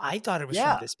ago. I thought it was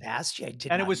from this past year.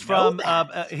 And it was from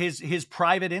his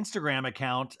private Instagram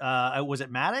account. Was it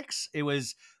Maddox? It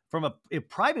was from a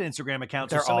private Instagram account.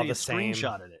 They're so all the same. same.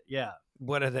 Screenshotted it. Yeah.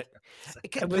 What are they?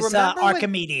 It was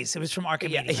Archimedes. It was from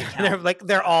Archimedes. Yeah.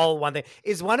 They're all one thing.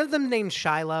 Is one of them named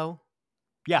Shiloh?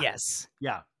 Yeah. Yes.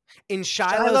 Yeah. In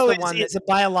Shiloh's the one is a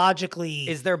biologically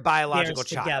is their biological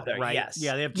child, together, right? Yes.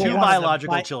 Yeah, they have two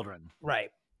biological children.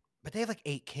 Right. But they have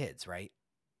 8 kids, right?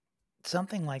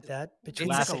 Something like that. Between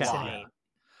Last 6 and 8.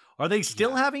 Are they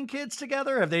still having kids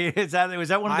together? Have they? Is that one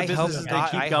of the businesses they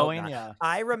keep going? Yeah.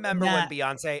 I remember when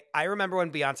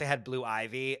Beyonce had Blue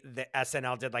Ivy. The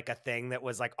SNL did a thing that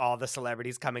was all the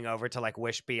celebrities coming over to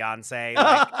wish Beyonce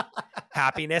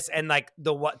happiness, and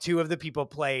two of the people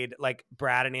played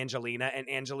Brad and Angelina, and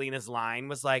Angelina's line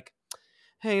was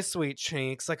 "Hey, sweet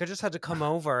cheeks. I just had to come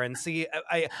over and see.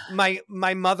 My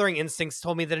mothering instincts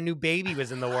told me that a new baby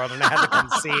was in the world, and I had to come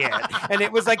see it. And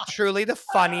it was truly the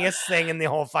funniest thing in the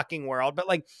whole fucking world. But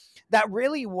that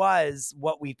really was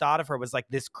what we thought of her, was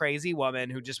this crazy woman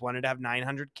who just wanted to have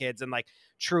 900 kids and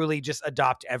truly just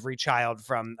adopt every child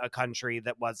from a country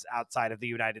that was outside of the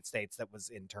United States that was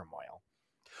in turmoil.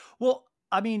 Well,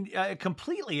 I mean,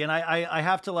 completely. And I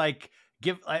have to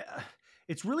give.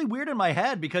 It's really weird in my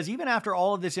head, because even after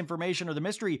all of this information or the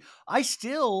mystery,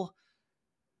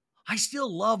 I still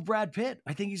love Brad Pitt.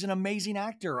 I think he's an amazing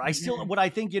actor. What I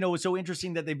think, is so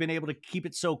interesting that they've been able to keep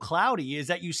it so cloudy is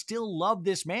that you still love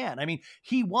this man. I mean,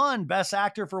 he won Best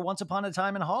Actor for Once Upon a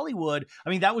Time in Hollywood. I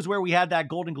mean, that was where we had that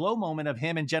Golden Globe moment of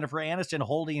him and Jennifer Aniston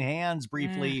holding hands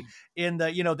briefly in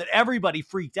the, that everybody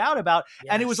freaked out about.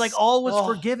 Yes. And it was like all was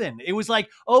forgiven. It was like,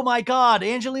 oh my God,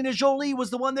 Angelina Jolie was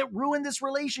the one that ruined this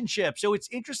relationship. So it's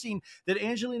interesting that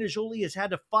Angelina Jolie has had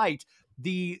to fight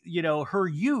her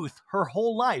youth, her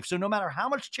whole life. So no matter how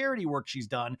much charity work she's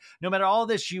done, no matter all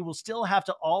this, she will still have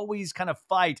to always kind of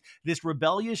fight this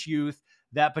rebellious youth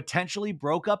that potentially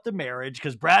broke up the marriage,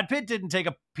 because Brad Pitt didn't take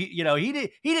he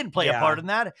didn't play a part in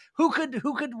that. Who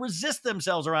could resist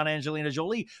themselves around Angelina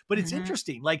Jolie? But it's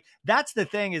interesting. Like, that's the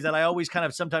thing, is that I always kind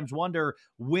of sometimes wonder,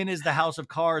 when is the house of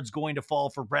cards going to fall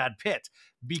for Brad Pitt?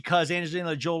 Because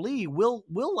Angelina Jolie will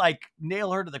like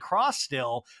nail her to the cross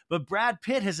still, but Brad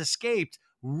Pitt has escaped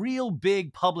real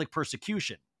big public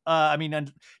persecution.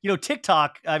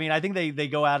 TikTok, I think they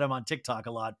go at him on TikTok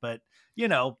a lot, but for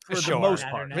the most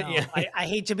part. I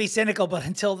hate to be cynical, but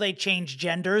until they change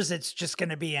genders, it's just going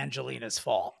to be Angelina's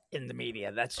fault in the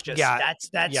media. That's just, that's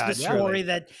the story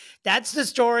that's the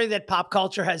story that pop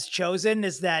culture has chosen,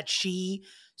 is that she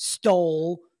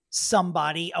stole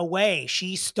somebody away.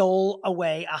 She stole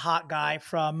away a hot guy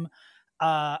from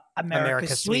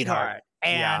America's Sweetheart.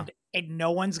 And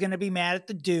no one's going to be mad at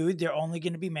the dude. They're only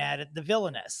going to be mad at the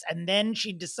villainess. And then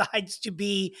she decides to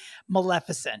be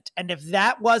Maleficent. And if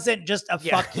that wasn't just a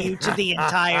fuck you to the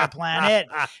entire planet,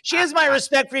 she has my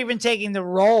respect for even taking the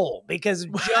role, because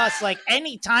just like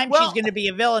any time she's going to be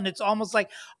a villain, it's almost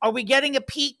like, are we getting a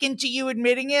peek into you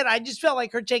admitting it? I just felt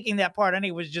like her taking that part, and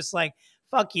it was just like,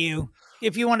 fuck you.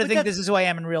 If you want to think this is who I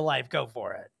am in real life, go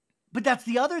for it. But that's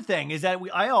the other thing, is that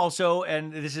I also,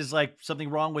 and this is like something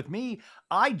wrong with me,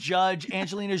 I judge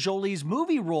Angelina Jolie's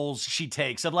movie roles she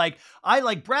takes. Of like, I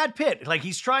like Brad Pitt, like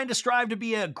he's trying to strive to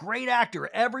be a great actor.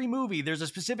 Every movie, there's a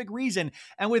specific reason.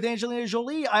 And with Angelina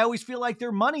Jolie, I always feel like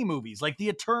they're money movies, like The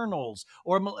Eternals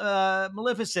or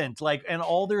Maleficent, like, and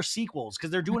all their sequels,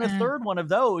 because they're doing a third one of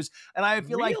those. And I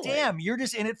feel like, damn, you're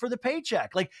just in it for the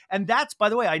paycheck. Like, and that's, by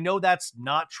the way, I know that's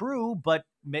not true, but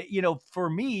for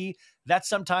me, that's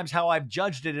sometimes how I've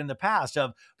judged it in the past.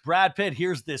 Of Brad Pitt,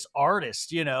 here's this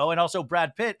artist, and also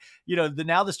Brad Pitt,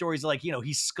 now the story's like,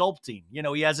 he's sculpting,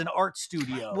 he has an art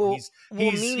studio. He's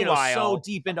so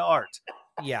deep into art.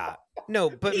 Yeah. No,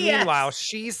 but meanwhile,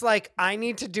 she's like, I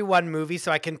need to do one movie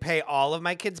so I can pay all of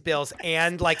my kids' bills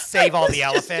and like save all the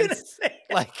elephants. She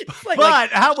has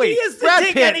to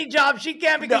take any job she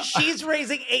can, because she's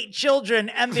raising 8 children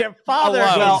and their father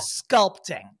is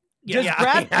sculpting. Does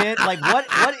Brad Pitt, like, what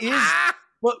is,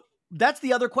 that's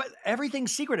the other question.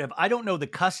 Everything's secretive. I don't know the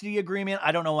custody agreement.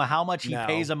 I don't know how much he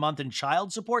pays a month in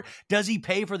child support. Does he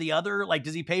pay for the other, like,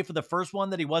 does he pay for the first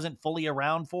one that he wasn't fully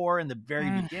around for in the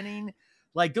very beginning?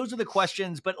 Like, those are the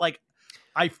questions, but like,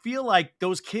 I feel like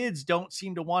those kids don't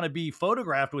seem to want to be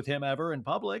photographed with him ever in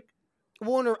public.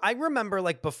 Well, I remember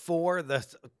like before the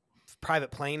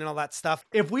private plane and all that stuff.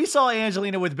 If we saw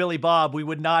Angelina with Billy Bob, we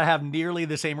would not have nearly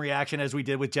the same reaction as we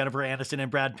did with Jennifer Aniston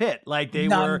and Brad Pitt. Like, they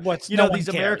were, these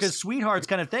America's sweethearts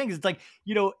kind of things. It's like,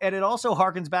 and it also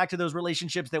harkens back to those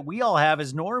relationships that we all have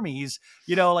as normies.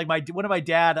 Like one of my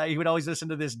dad, he would always listen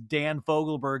to this Dan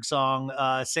Fogelberg song,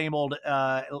 Same Old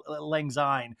Lang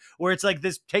Syne, where it's like,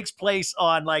 this takes place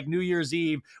on like New Year's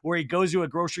Eve, where he goes to a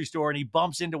grocery store and he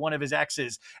bumps into one of his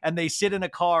exes, and they sit in a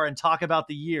car and talk about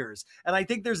the years. And I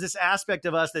think there's this aspect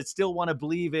of us that still want to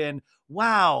believe in,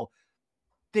 wow,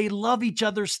 they love each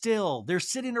other still. They're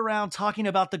sitting around talking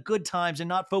about the good times and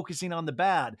not focusing on the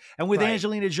bad. And with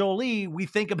Angelina Jolie, we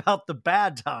think about the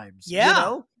bad times.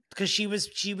 Yeah. Because she was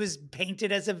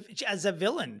painted as a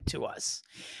villain to us.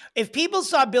 If people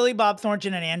saw Billy Bob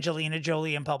Thornton and Angelina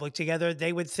Jolie in public together,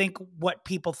 they would think what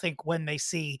people think when they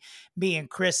see me and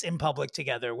Chris in public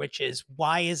together, which is,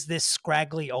 why is this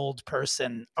scraggly old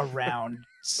person around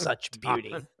such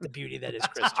beauty? The beauty that is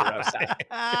Chris DeRosa. Such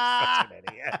an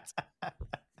idiot.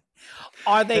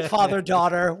 Are they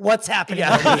father-daughter? What's happening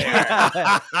over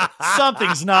here?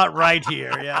 Something's not right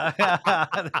here. Yeah.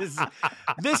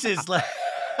 This is like...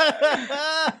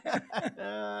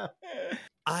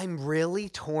 I'm really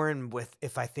torn with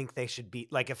if I think they should be,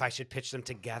 like, if I should pitch them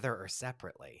together or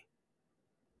separately.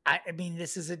 I mean,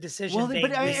 this is a decision. Well,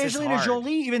 but Angelina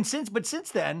Jolie,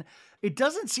 since then, it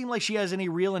doesn't seem like she has any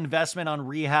real investment on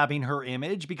rehabbing her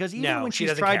image, because even when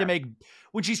she's tried to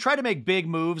make big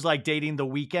moves, like dating The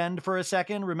Weeknd for a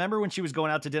second, remember when she was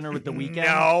going out to dinner with The Weeknd?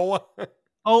 No.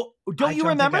 Oh, Don't you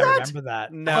remember that? Remember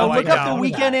that? No, look I up The don't.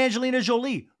 Weeknd Angelina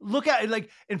Jolie. Look at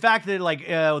in fact, The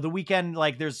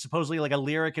Weeknd, there's supposedly a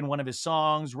lyric in one of his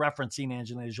songs referencing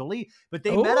Angelina Jolie. But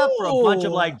they met up for a bunch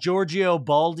of Giorgio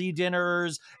Baldi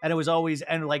dinners, and it was always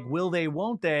will they,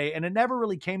 won't they? And it never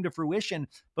really came to fruition.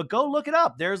 But go look it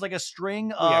up. There's a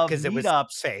string of because it was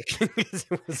meetups. fake.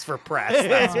 It was for press.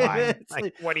 That's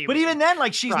why. What do you? But mean? even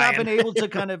then, she's Brian. not been able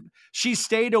to she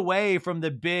stayed away from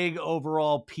the big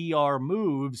overall PR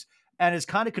moves. And has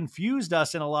kind of confused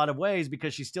us in a lot of ways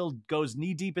because she still goes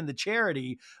knee deep in the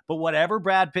charity. But whatever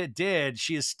Brad Pitt did,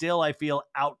 she is still, I feel,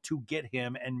 out to get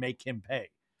him and make him pay.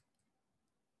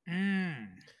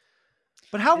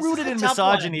 But how rooted in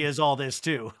misogyny is all this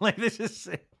too? This is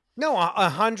no,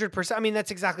 100%. I mean, that's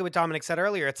exactly what Dominic said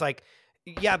earlier. It's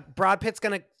Brad Pitt's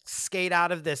gonna skate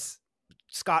out of this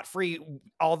scot-free,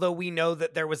 although we know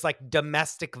that there was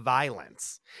domestic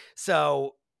violence.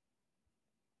 So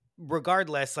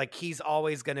regardless, he's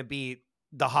always going to be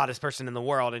the hottest person in the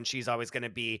world, and she's always going to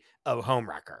be a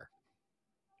homewrecker.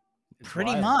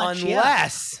 Pretty much,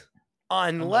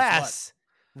 unless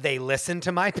they listen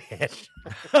to my pitch.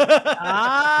 We're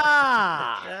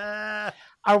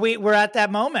at that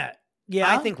moment.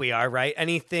 Yeah, I think we are, right?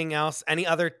 Anything else? Any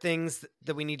other things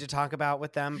that we need to talk about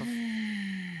with them?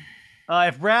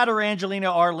 If Brad or Angelina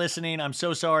are listening, I'm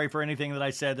so sorry for anything that I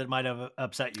said that might have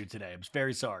upset you today. I'm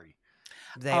very sorry.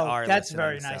 They are. That's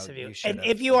very nice of you. And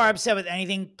if you are upset with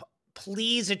anything,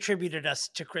 please attribute it us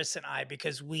to Chris and I,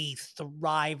 because we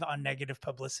thrive on negative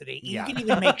publicity. You can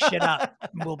even make shit up,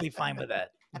 and we'll be fine with it.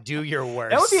 Do your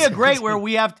worst. That would be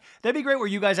that'd be great where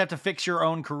you guys have to fix your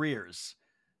own careers.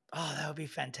 Oh, that would be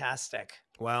fantastic.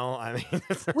 Well, I mean,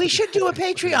 we should do a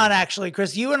Patreon, actually,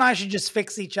 Chris. You and I should just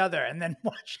fix each other and then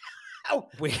watch how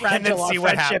fragile our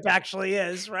friendship actually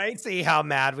is, right? See how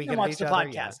mad we can watch the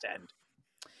podcast end.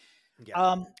 Yeah.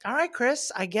 All right,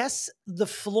 Chris, I guess the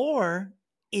floor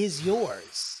is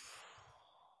yours.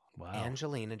 Wow.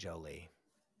 Angelina Jolie.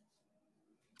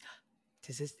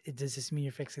 Does this mean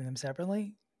you're fixing them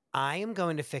separately? I am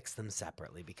going to fix them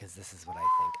separately because this is what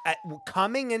I think.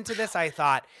 Coming into this, I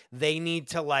thought they need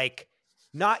to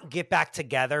not get back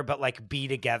together, but be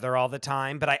together all the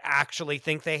time. But I actually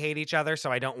think they hate each other,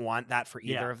 so I don't want that for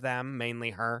either of them, mainly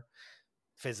her.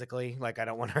 Physically, I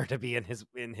don't want her to be in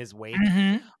his wake.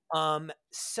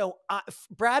 So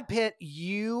Brad Pitt,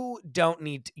 you don't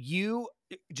need you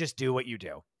just do what you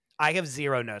do. I have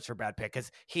 0 notes for Brad Pitt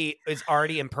because he is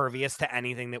already impervious to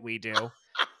anything that we do.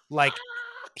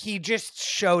 He just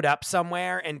showed up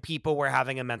somewhere and people were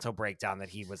having a mental breakdown that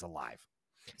he was alive.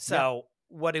 So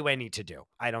what do I need to do?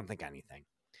 I don't think anything.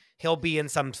 He'll be in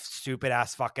some stupid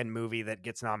ass fucking movie that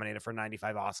gets nominated for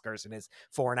 95 Oscars and is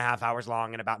 4.5 hours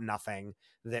long and about nothing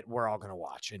that we're all going to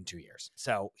watch in 2 years.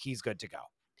 So he's good to go.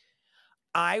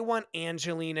 I want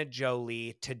Angelina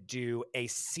Jolie to do a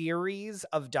series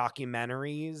of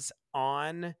documentaries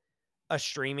on a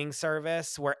streaming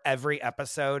service where every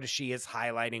episode she is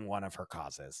highlighting one of her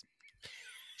causes.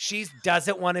 She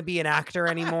doesn't want to be an actor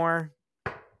anymore.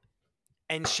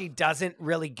 And she doesn't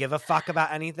really give a fuck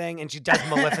about anything. And she does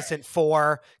Maleficent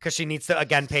 4 because she needs to,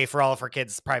 again, pay for all of her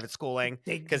kids' private schooling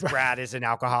because Brad is an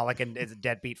alcoholic and is a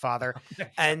deadbeat father.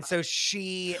 And so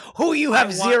she... Who you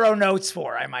have 0 notes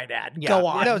for, I might add. Yeah. Go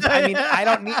on. No, I mean, I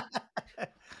don't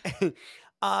need...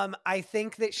 I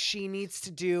think that she needs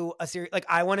to do a series...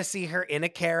 I want to see her in a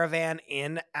caravan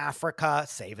in Africa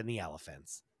saving the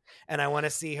elephants. And I want to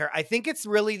see her. I think it's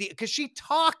really because she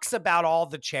talks about all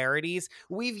the charities.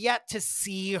 We've yet to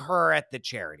see her at the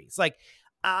charities.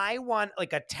 I want a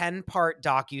 10-part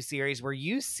docuseries where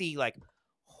you see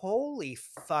holy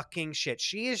fucking shit.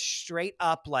 She is straight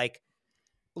up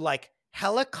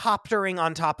helicoptering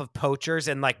on top of poachers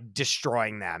and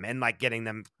destroying them and getting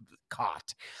them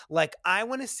caught. I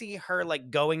want to see her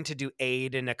going to do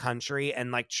aid in a country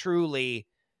and truly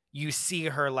you see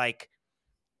her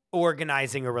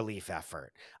organizing a relief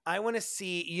effort. I want to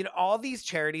see, all these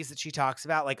charities that she talks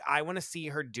about, I want to see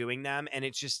her doing them. And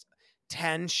it's just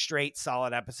 10 straight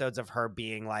solid episodes of her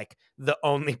being the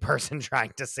only person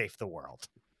trying to save the world.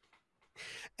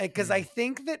 Because I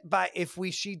think that if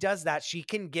she does that, she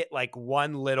can get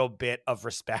one little bit of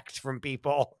respect from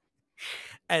people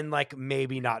and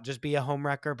maybe not just be a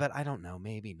homewrecker, but I don't know,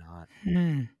 maybe not.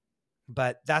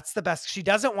 But that's the best. She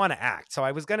doesn't want to act. So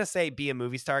I was going to say be a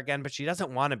movie star again, but she doesn't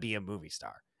want to be a movie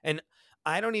star. And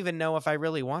I don't even know if I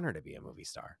really want her to be a movie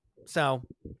star. So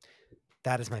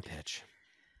that is my pitch.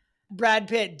 Brad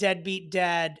Pitt, deadbeat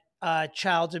dad,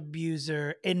 child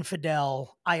abuser,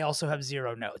 infidel, I also have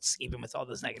 0 notes, even with all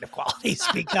those negative qualities,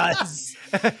 because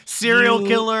serial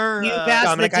killer. You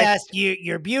passed the test.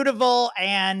 You're beautiful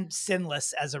and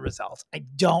sinless as a result. I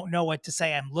don't know what to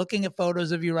say. I'm looking at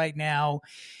photos of you right now.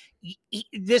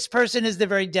 This person is the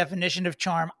very definition of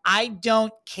charm. I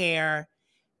don't care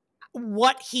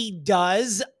what he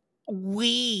does.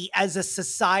 We as a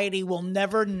society will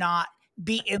never not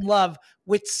be in love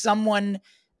with someone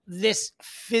this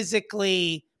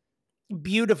physically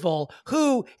beautiful,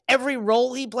 who every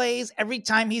role he plays, every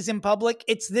time he's in public,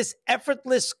 it's this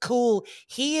effortless, cool.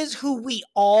 He is who we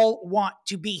all want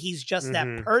to be. He's just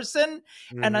that person.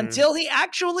 And until he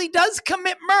actually does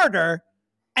commit murder,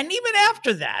 and even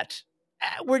after that,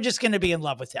 we're just going to be in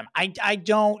love with him.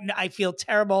 I feel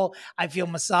terrible. I feel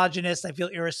misogynist. I feel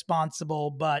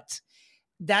irresponsible, but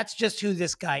that's just who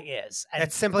this guy is. And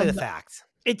that's simply the fact.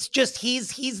 It's just,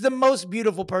 he's the most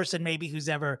beautiful person maybe who's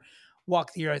ever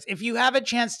walk the earth. If you have a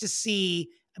chance to see,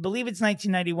 I believe it's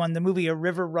 1991, the movie A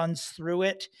River Runs Through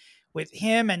It, with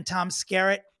him and Tom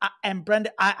Skerritt and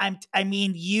Brenda, I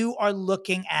mean, you are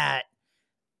looking at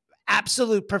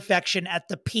absolute perfection at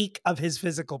the peak of his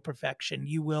physical perfection.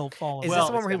 You will fall in love. Is this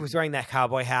the one where he was wearing that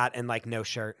cowboy hat and like no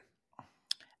shirt?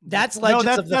 That's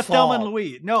Legends of the that's Fall. Thelma and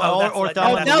Louise. No,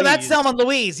 Thelma and Louise. That's Thelma and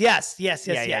Louise.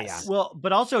 Yes. Well,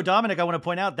 but also, Dominic, I want to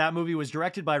point out that movie was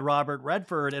directed by Robert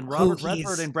Redford, and Robert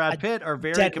Redford and Brad Pitt are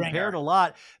very compared a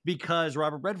lot because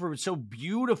Robert Redford was so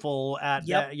beautiful at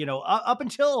up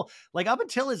until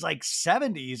his like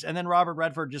 70s, and then Robert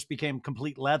Redford just became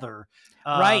complete leather.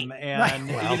 Right.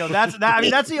 That's that. I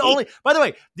mean, that's the only. By the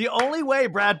way, the only way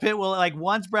Brad Pitt will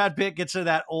once Brad Pitt gets to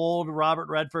that old Robert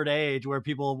Redford age where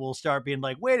people will start being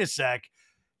like, wait a sec,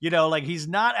 he's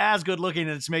not as good looking,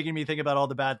 and it's making me think about all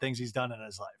the bad things he's done in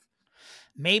his life.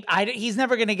 Maybe he's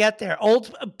never going to get there.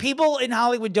 Old people in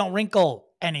Hollywood don't wrinkle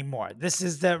anymore. This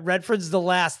is Redford's the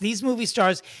last. These movie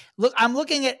stars, look, I'm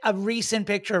looking at a recent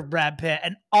picture of Brad Pitt,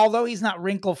 and although he's not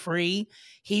wrinkle free,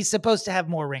 he's supposed to have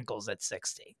more wrinkles at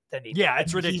 60 than he. Yeah,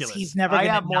 it's ridiculous. He's never. I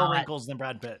have more wrinkles than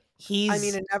Brad Pitt. And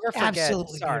never forget.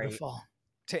 Absolutely beautiful.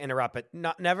 To interrupt, but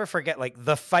never forget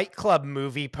the Fight Club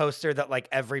movie poster that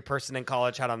every person in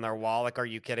college had on their wall. Are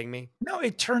you kidding me? No,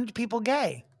 it turned people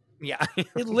gay. Yeah.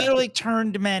 It literally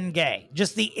turned men gay.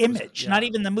 Just the image, not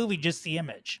even the movie, just the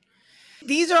image.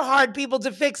 These are hard people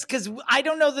to fix because I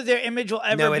don't know that their image will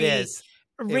ever be. No, it is.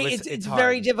 It's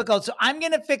very difficult. So I'm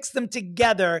going to fix them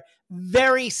together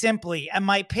very simply. And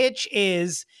my pitch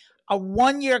is a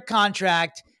 1-year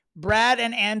contract, Brad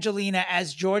and Angelina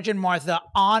as George and Martha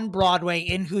on Broadway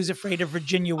in Who's Afraid of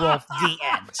Virginia Woolf, the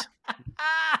end.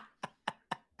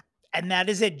 And that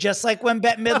is it. Just like when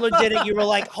Bette Midler did it, you were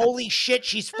like, holy shit,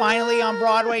 she's finally on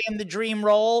Broadway in the dream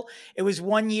role. It was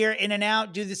 1 year in and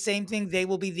out. Do the same thing. They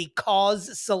will be the cause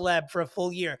celeb for a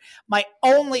full year. My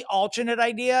only alternate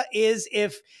idea is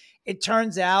if it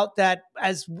turns out that,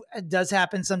 as does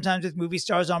happen sometimes with movie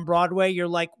stars on Broadway, you're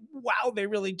like, wow, they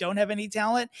really don't have any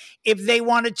talent. If they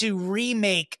wanted to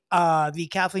remake the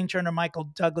Kathleen Turner, Michael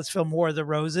Douglas film War of the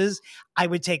Roses, I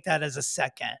would take that as a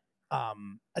second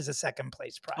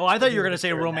place prize. Oh, I thought you were going to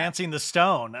say Romancing the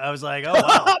Stone. I was like, oh,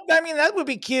 wow. I mean, that would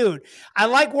be cute. I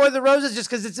like War of the Roses just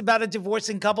because it's about a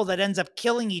divorcing couple that ends up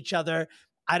killing each other.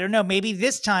 I don't know. Maybe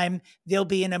this time they'll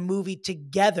be in a movie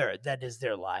together that is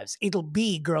their lives. It'll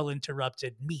be Girl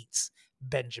Interrupted meets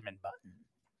Benjamin Button.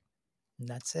 And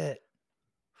that's it.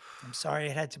 I'm sorry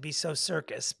it had to be so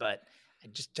circus, but I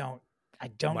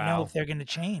don't know if they're going to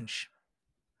change.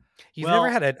 You've never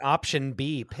had an option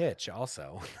B pitch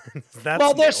also.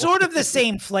 They're sort of the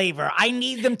same flavor. I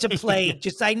need them to play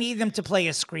I need them to play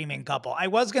a screaming couple. I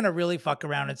was going to really fuck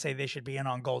around and say they should be in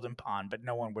On Golden Pond, but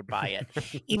no one would buy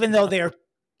it. Even though they're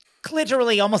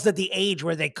literally almost at the age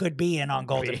where they could be in On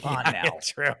Golden Pond now.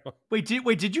 True. Wait,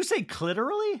 did you say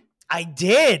clitorally? I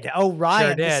did. Oh, Ryan,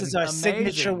 sure this is our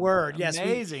signature word. Yes,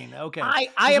 amazing. Okay.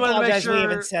 I apologize. We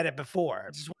haven't said it before.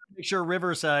 Just want to make sure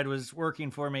Riverside was working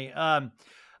for me. I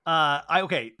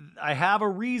have a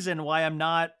reason why I'm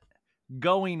not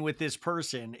going with this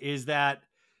person is that,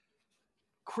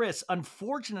 Chris,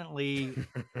 unfortunately,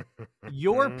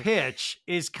 your pitch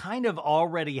is kind of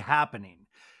already happening.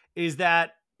 Is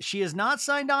that she is not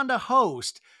signed on to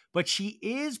host, but she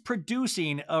is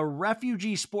producing a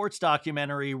refugee sports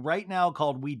documentary right now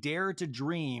called We Dare to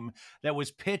Dream that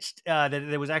was pitched,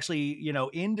 that was actually,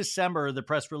 in December, the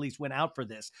press release went out for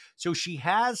this. So she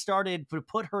has started to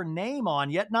put her name on,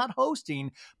 yet not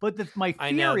hosting. But my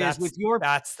fear is with your...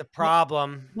 That's the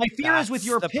problem. My fear is with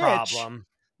your pitch. Problem.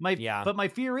 But my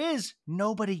fear is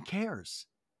nobody cares.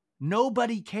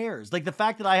 Nobody cares. Like the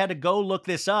fact that I had to go look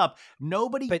this up,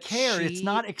 nobody But cares. It's she-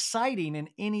 not exciting in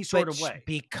any sort of way.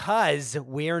 Because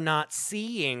we're not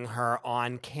seeing her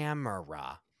on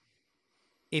camera.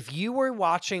 If you were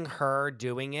watching her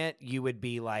doing it, you would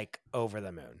be like over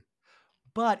the moon.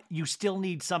 But you still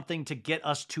need something to get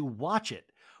us to watch it.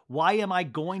 Why am I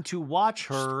going to watch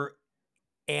her?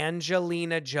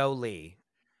 Angelina Jolie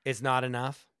is not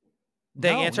enough.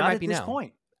 The No, answer not might at be this no.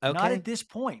 point. Okay. Not at this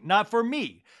point. Not for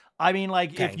me. I mean,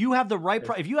 like, Okay. if you have the right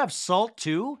if you have Salt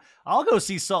 2, I'll go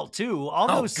see Salt 2. I'll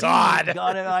go see God.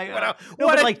 God,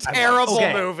 What a like, terrible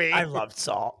okay. movie. I loved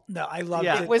Salt. No, I loved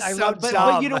Yeah. it. It was I so loved dumb.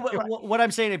 Salt. But you know what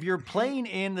I'm saying? If you're playing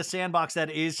in the sandbox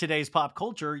that is today's pop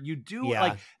culture, you do Yeah.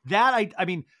 like that. I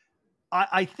mean,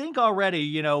 I think already,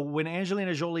 you know, when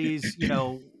Angelina Jolie's, you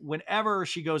know, whenever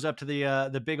she goes up to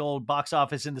the big old box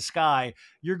office in the sky,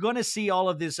 you're going to see all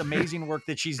of this amazing work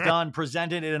that she's done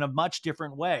presented in a much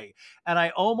different way. And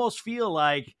I almost feel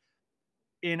like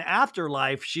in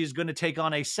Afterlife, she's going to take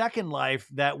on a second life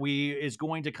that is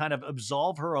going to kind of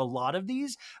absolve her a lot of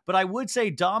these. But I would say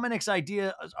Dominic's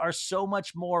ideas are so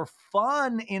much more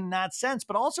fun in that sense.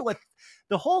 But also with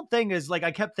the whole thing is like,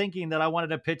 I kept thinking that I wanted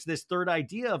to pitch this third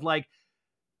idea of like,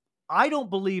 I don't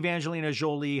believe Angelina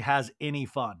Jolie has any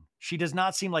fun. She does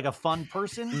not seem like a fun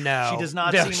person. No. She does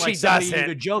not No, seem she like somebody you doesn't.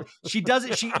 could joke. She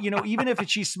doesn't, even if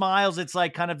she smiles, it's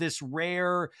like kind of this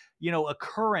rare,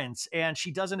 occurrence, and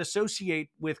she doesn't associate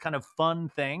with kind of fun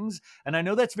things. And I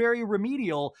know that's very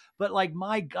remedial, but like,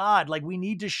 my God, like we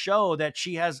need to show that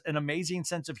she has an amazing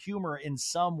sense of humor in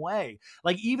some way.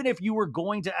 Like, even if you were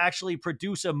going to actually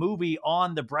produce a movie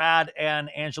on the Brad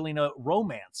and Angelina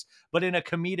romance, but in a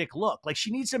comedic look, like she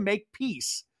needs to make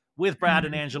peace with Brad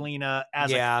and Angelina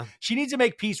she needs to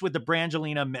make peace with the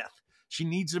Brangelina myth. She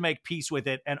needs to make peace with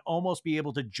it and almost be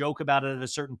able to joke about it at a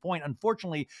certain point.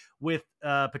 Unfortunately, with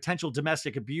potential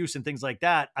domestic abuse and things like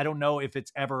that, I don't know if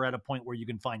it's ever at a point where you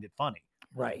can find it funny.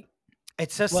 Right.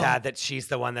 It's so sad that she's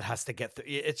the one that has to get through.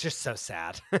 It's just so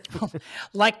sad.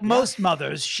 Like most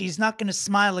mothers, she's not going to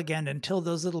smile again until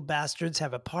those little bastards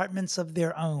have apartments of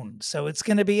their own. So it's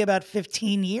going to be about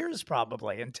 15 years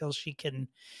probably until she can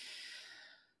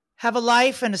have a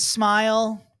life and a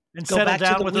smile. And go settle back to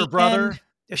down the with her weekend. brother.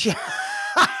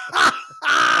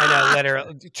 I know,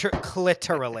 literally,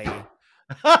 clitorally.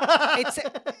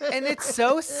 It's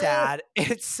so sad.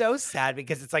 It's so sad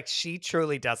because it's like she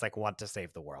truly does like want to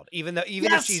save the world, even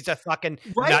if she's a fucking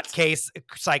nutcase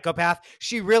psychopath.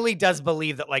 She really does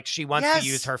believe that like she wants to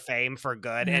use her fame for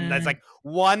good, and that's like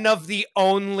one of the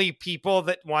only people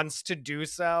that wants to do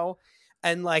so.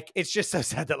 And like, it's just so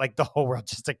sad that like the whole world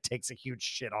just like takes a huge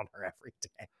shit on her every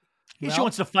day. She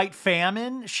wants to fight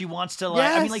famine. She wants to like,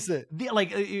 I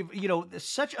mean,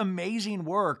 such amazing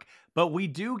work, but we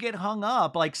do get hung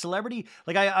up like celebrity.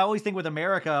 Like I always think with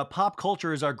America, pop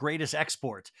culture is our greatest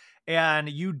export, and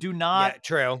you do not,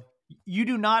 you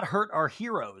do not hurt our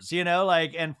heroes,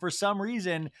 and for some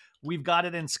reason we've got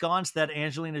it ensconced that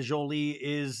Angelina Jolie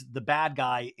is the bad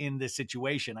guy in this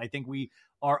situation. I think we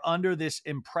are under this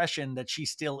impression that she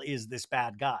still is this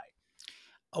bad guy.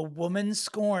 A woman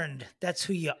scorned. That's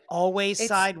who you always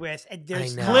side with. And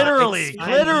there's literally,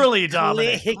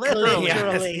 Dominic. Literally.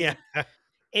 Yes, yeah.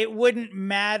 It wouldn't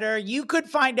matter. You could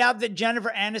find out that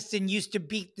Jennifer Aniston used to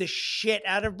beat the shit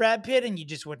out of Brad Pitt and you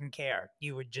just wouldn't care.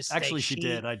 You would just Actually, she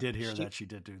did. I did hear that she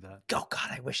did do that. Oh, God,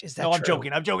 I wish. Is that No, true?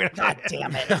 I'm joking. God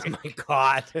damn it. Oh, my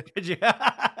God.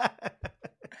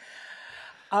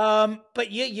 But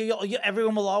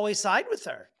everyone will always side with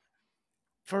her.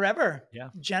 Forever. Yeah.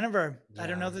 Jennifer. Yeah. I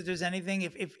don't know that there's anything.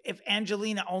 If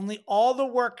Angelina, only all the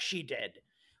work she did,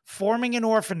 forming an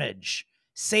orphanage,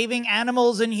 saving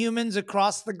animals and humans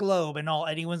across the globe, and all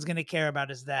anyone's going to care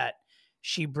about is that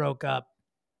she broke up.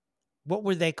 What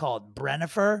were they called?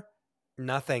 Brennifer?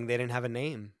 Nothing. They didn't have a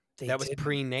name. That was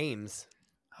pre-names.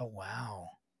 Oh, wow.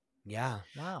 Yeah.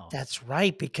 Wow. That's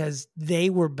right, because they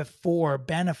were before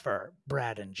Benifer,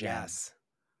 Brad and Jen.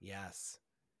 Yes.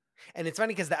 And it's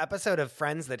funny because the episode of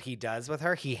Friends that he does with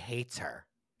her, he hates her.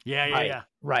 Yeah.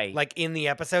 Right. Like in the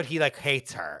episode, he like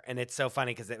hates her. And it's so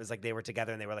funny because it was like they were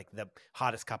together and they were like the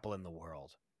hottest couple in the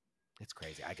world. It's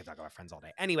crazy. I could talk about Friends all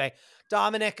day. Anyway,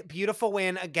 Dominic, beautiful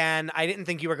win again. I didn't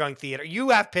think you were going theater. You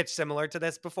have pitched similar to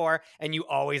this before, and you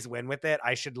always win with it.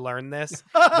 I should learn this,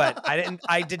 but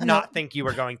I did not think you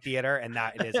were going theater, and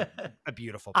that it is a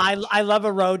beautiful pitch. I love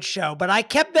a road show, but I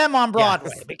kept them on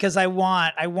Broadway because I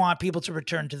want people to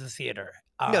return to the theater.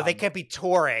 No, they can't be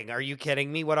touring. Are you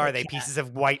kidding me? What are they? Pieces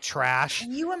of white trash?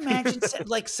 Can you imagine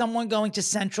like someone going to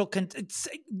Central,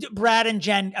 Brad and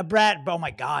Jen, Brad, oh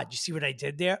my God, you see what I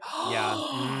did there? Yeah.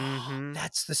 Mm-hmm.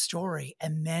 That's the story.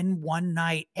 And then one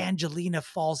night, Angelina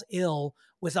falls ill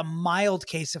with a mild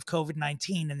case of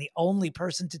COVID-19. And the only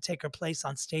person to take her place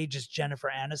on stage is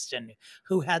Jennifer Aniston,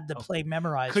 who had the play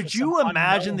memorized. Could you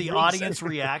imagine the audience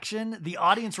reaction? The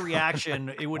audience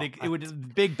reaction, it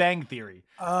would Big Bang Theory.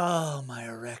 Oh, my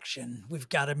erection. We've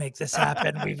got to make this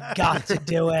happen. We've got to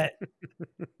do it.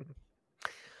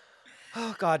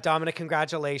 Oh, God, Dominic,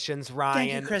 congratulations.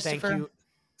 Ryan, thank you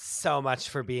so much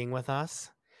for being with us.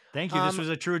 Thank you. This was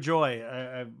a true joy.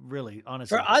 I really,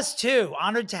 honestly. For us too.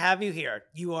 Honored to have you here.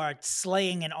 You are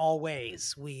slaying in all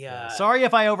ways. Sorry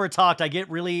if I overtalked. I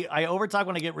overtalk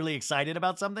when I get really excited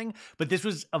about something, but this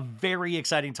was a very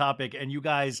exciting topic and you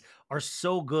guys are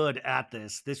so good at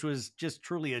this. This was just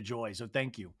truly a joy. So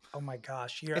thank you. Oh my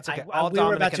gosh. It's okay. We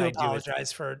were about to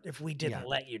apologize for if we didn't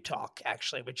let you talk,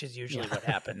 actually, which is usually what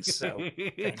happens. So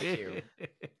thank you.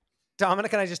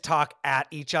 Dominic and I just talk at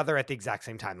each other at the exact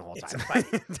same time the whole time. It's a fight.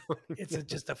 It's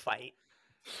just a fight.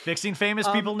 Fixing Famous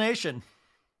People Nation.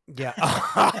 Yeah.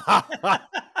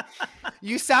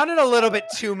 You sounded a little bit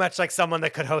too much like someone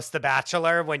that could host The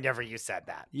Bachelor whenever you said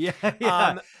that. Yeah.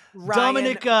 Ryan,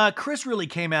 Dominic, Chris really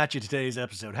came at you today's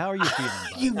episode. How are you feeling?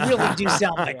 You really do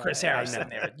sound like Chris Harrison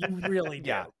there. You really do.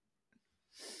 Yeah.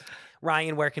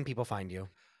 Ryan, where can people find you?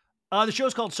 The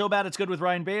show's called So Bad It's Good with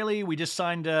Ryan Bailey. We just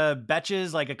signed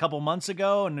Betches like a couple months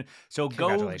ago. And so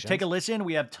go take a listen.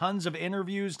 We have tons of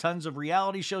interviews, tons of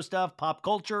reality show stuff, pop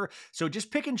culture. So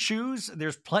just pick and choose.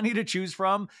 There's plenty to choose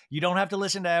from. You don't have to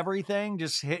listen to everything.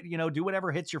 Just do whatever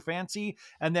hits your fancy.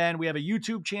 And then we have a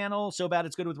YouTube channel, So Bad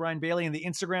It's Good with Ryan Bailey, and the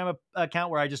Instagram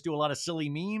account where I just do a lot of silly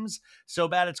memes. So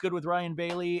Bad It's Good with Ryan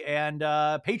Bailey, and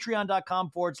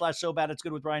patreon.com/So Bad It's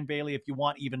Good with Ryan Bailey if you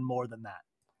want even more than that.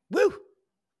 Woo!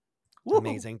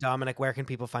 Amazing. Dominic, where can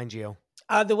people find you?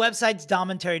 The website's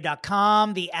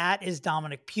domentary.com. The @ is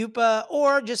Dominic Pupa,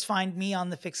 or just find me on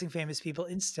the Fixing Famous People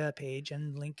Insta page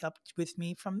and link up with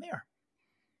me from there.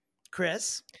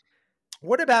 Chris,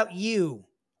 what about you?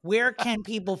 Where can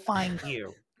people find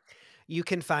you? You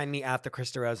can find me at the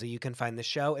Chris DeRosa. You can find the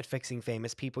show at Fixing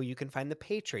Famous People. You can find the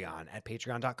Patreon at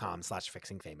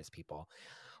patreon.com/Fixing Famous People.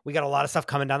 We got a lot of stuff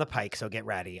coming down the pike, so get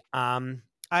ready.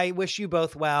 I wish you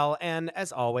both well, and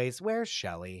as always, where's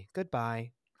Shelley?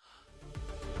 Goodbye.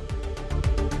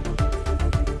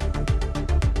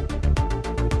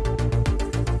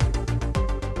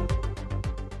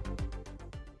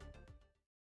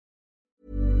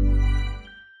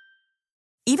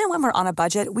 Even when we're on a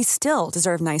budget, we still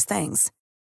deserve nice things.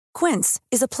 Quince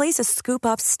is a place to scoop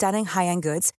up stunning high-end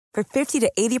goods for 50 to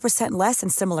 80% less than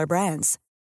similar brands.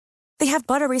 They have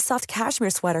buttery soft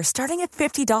cashmere sweaters starting at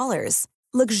 $50.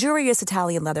 Luxurious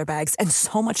Italian leather bags, and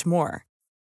so much more.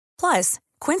 Plus,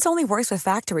 Quince only works with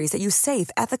factories that use safe,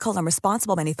 ethical, and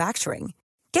responsible manufacturing.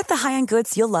 Get the high-end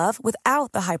goods you'll love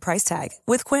without the high price tag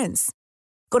with Quince.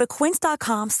 Go to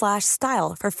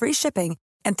quince.com/style for free shipping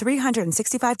and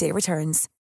 365-day returns.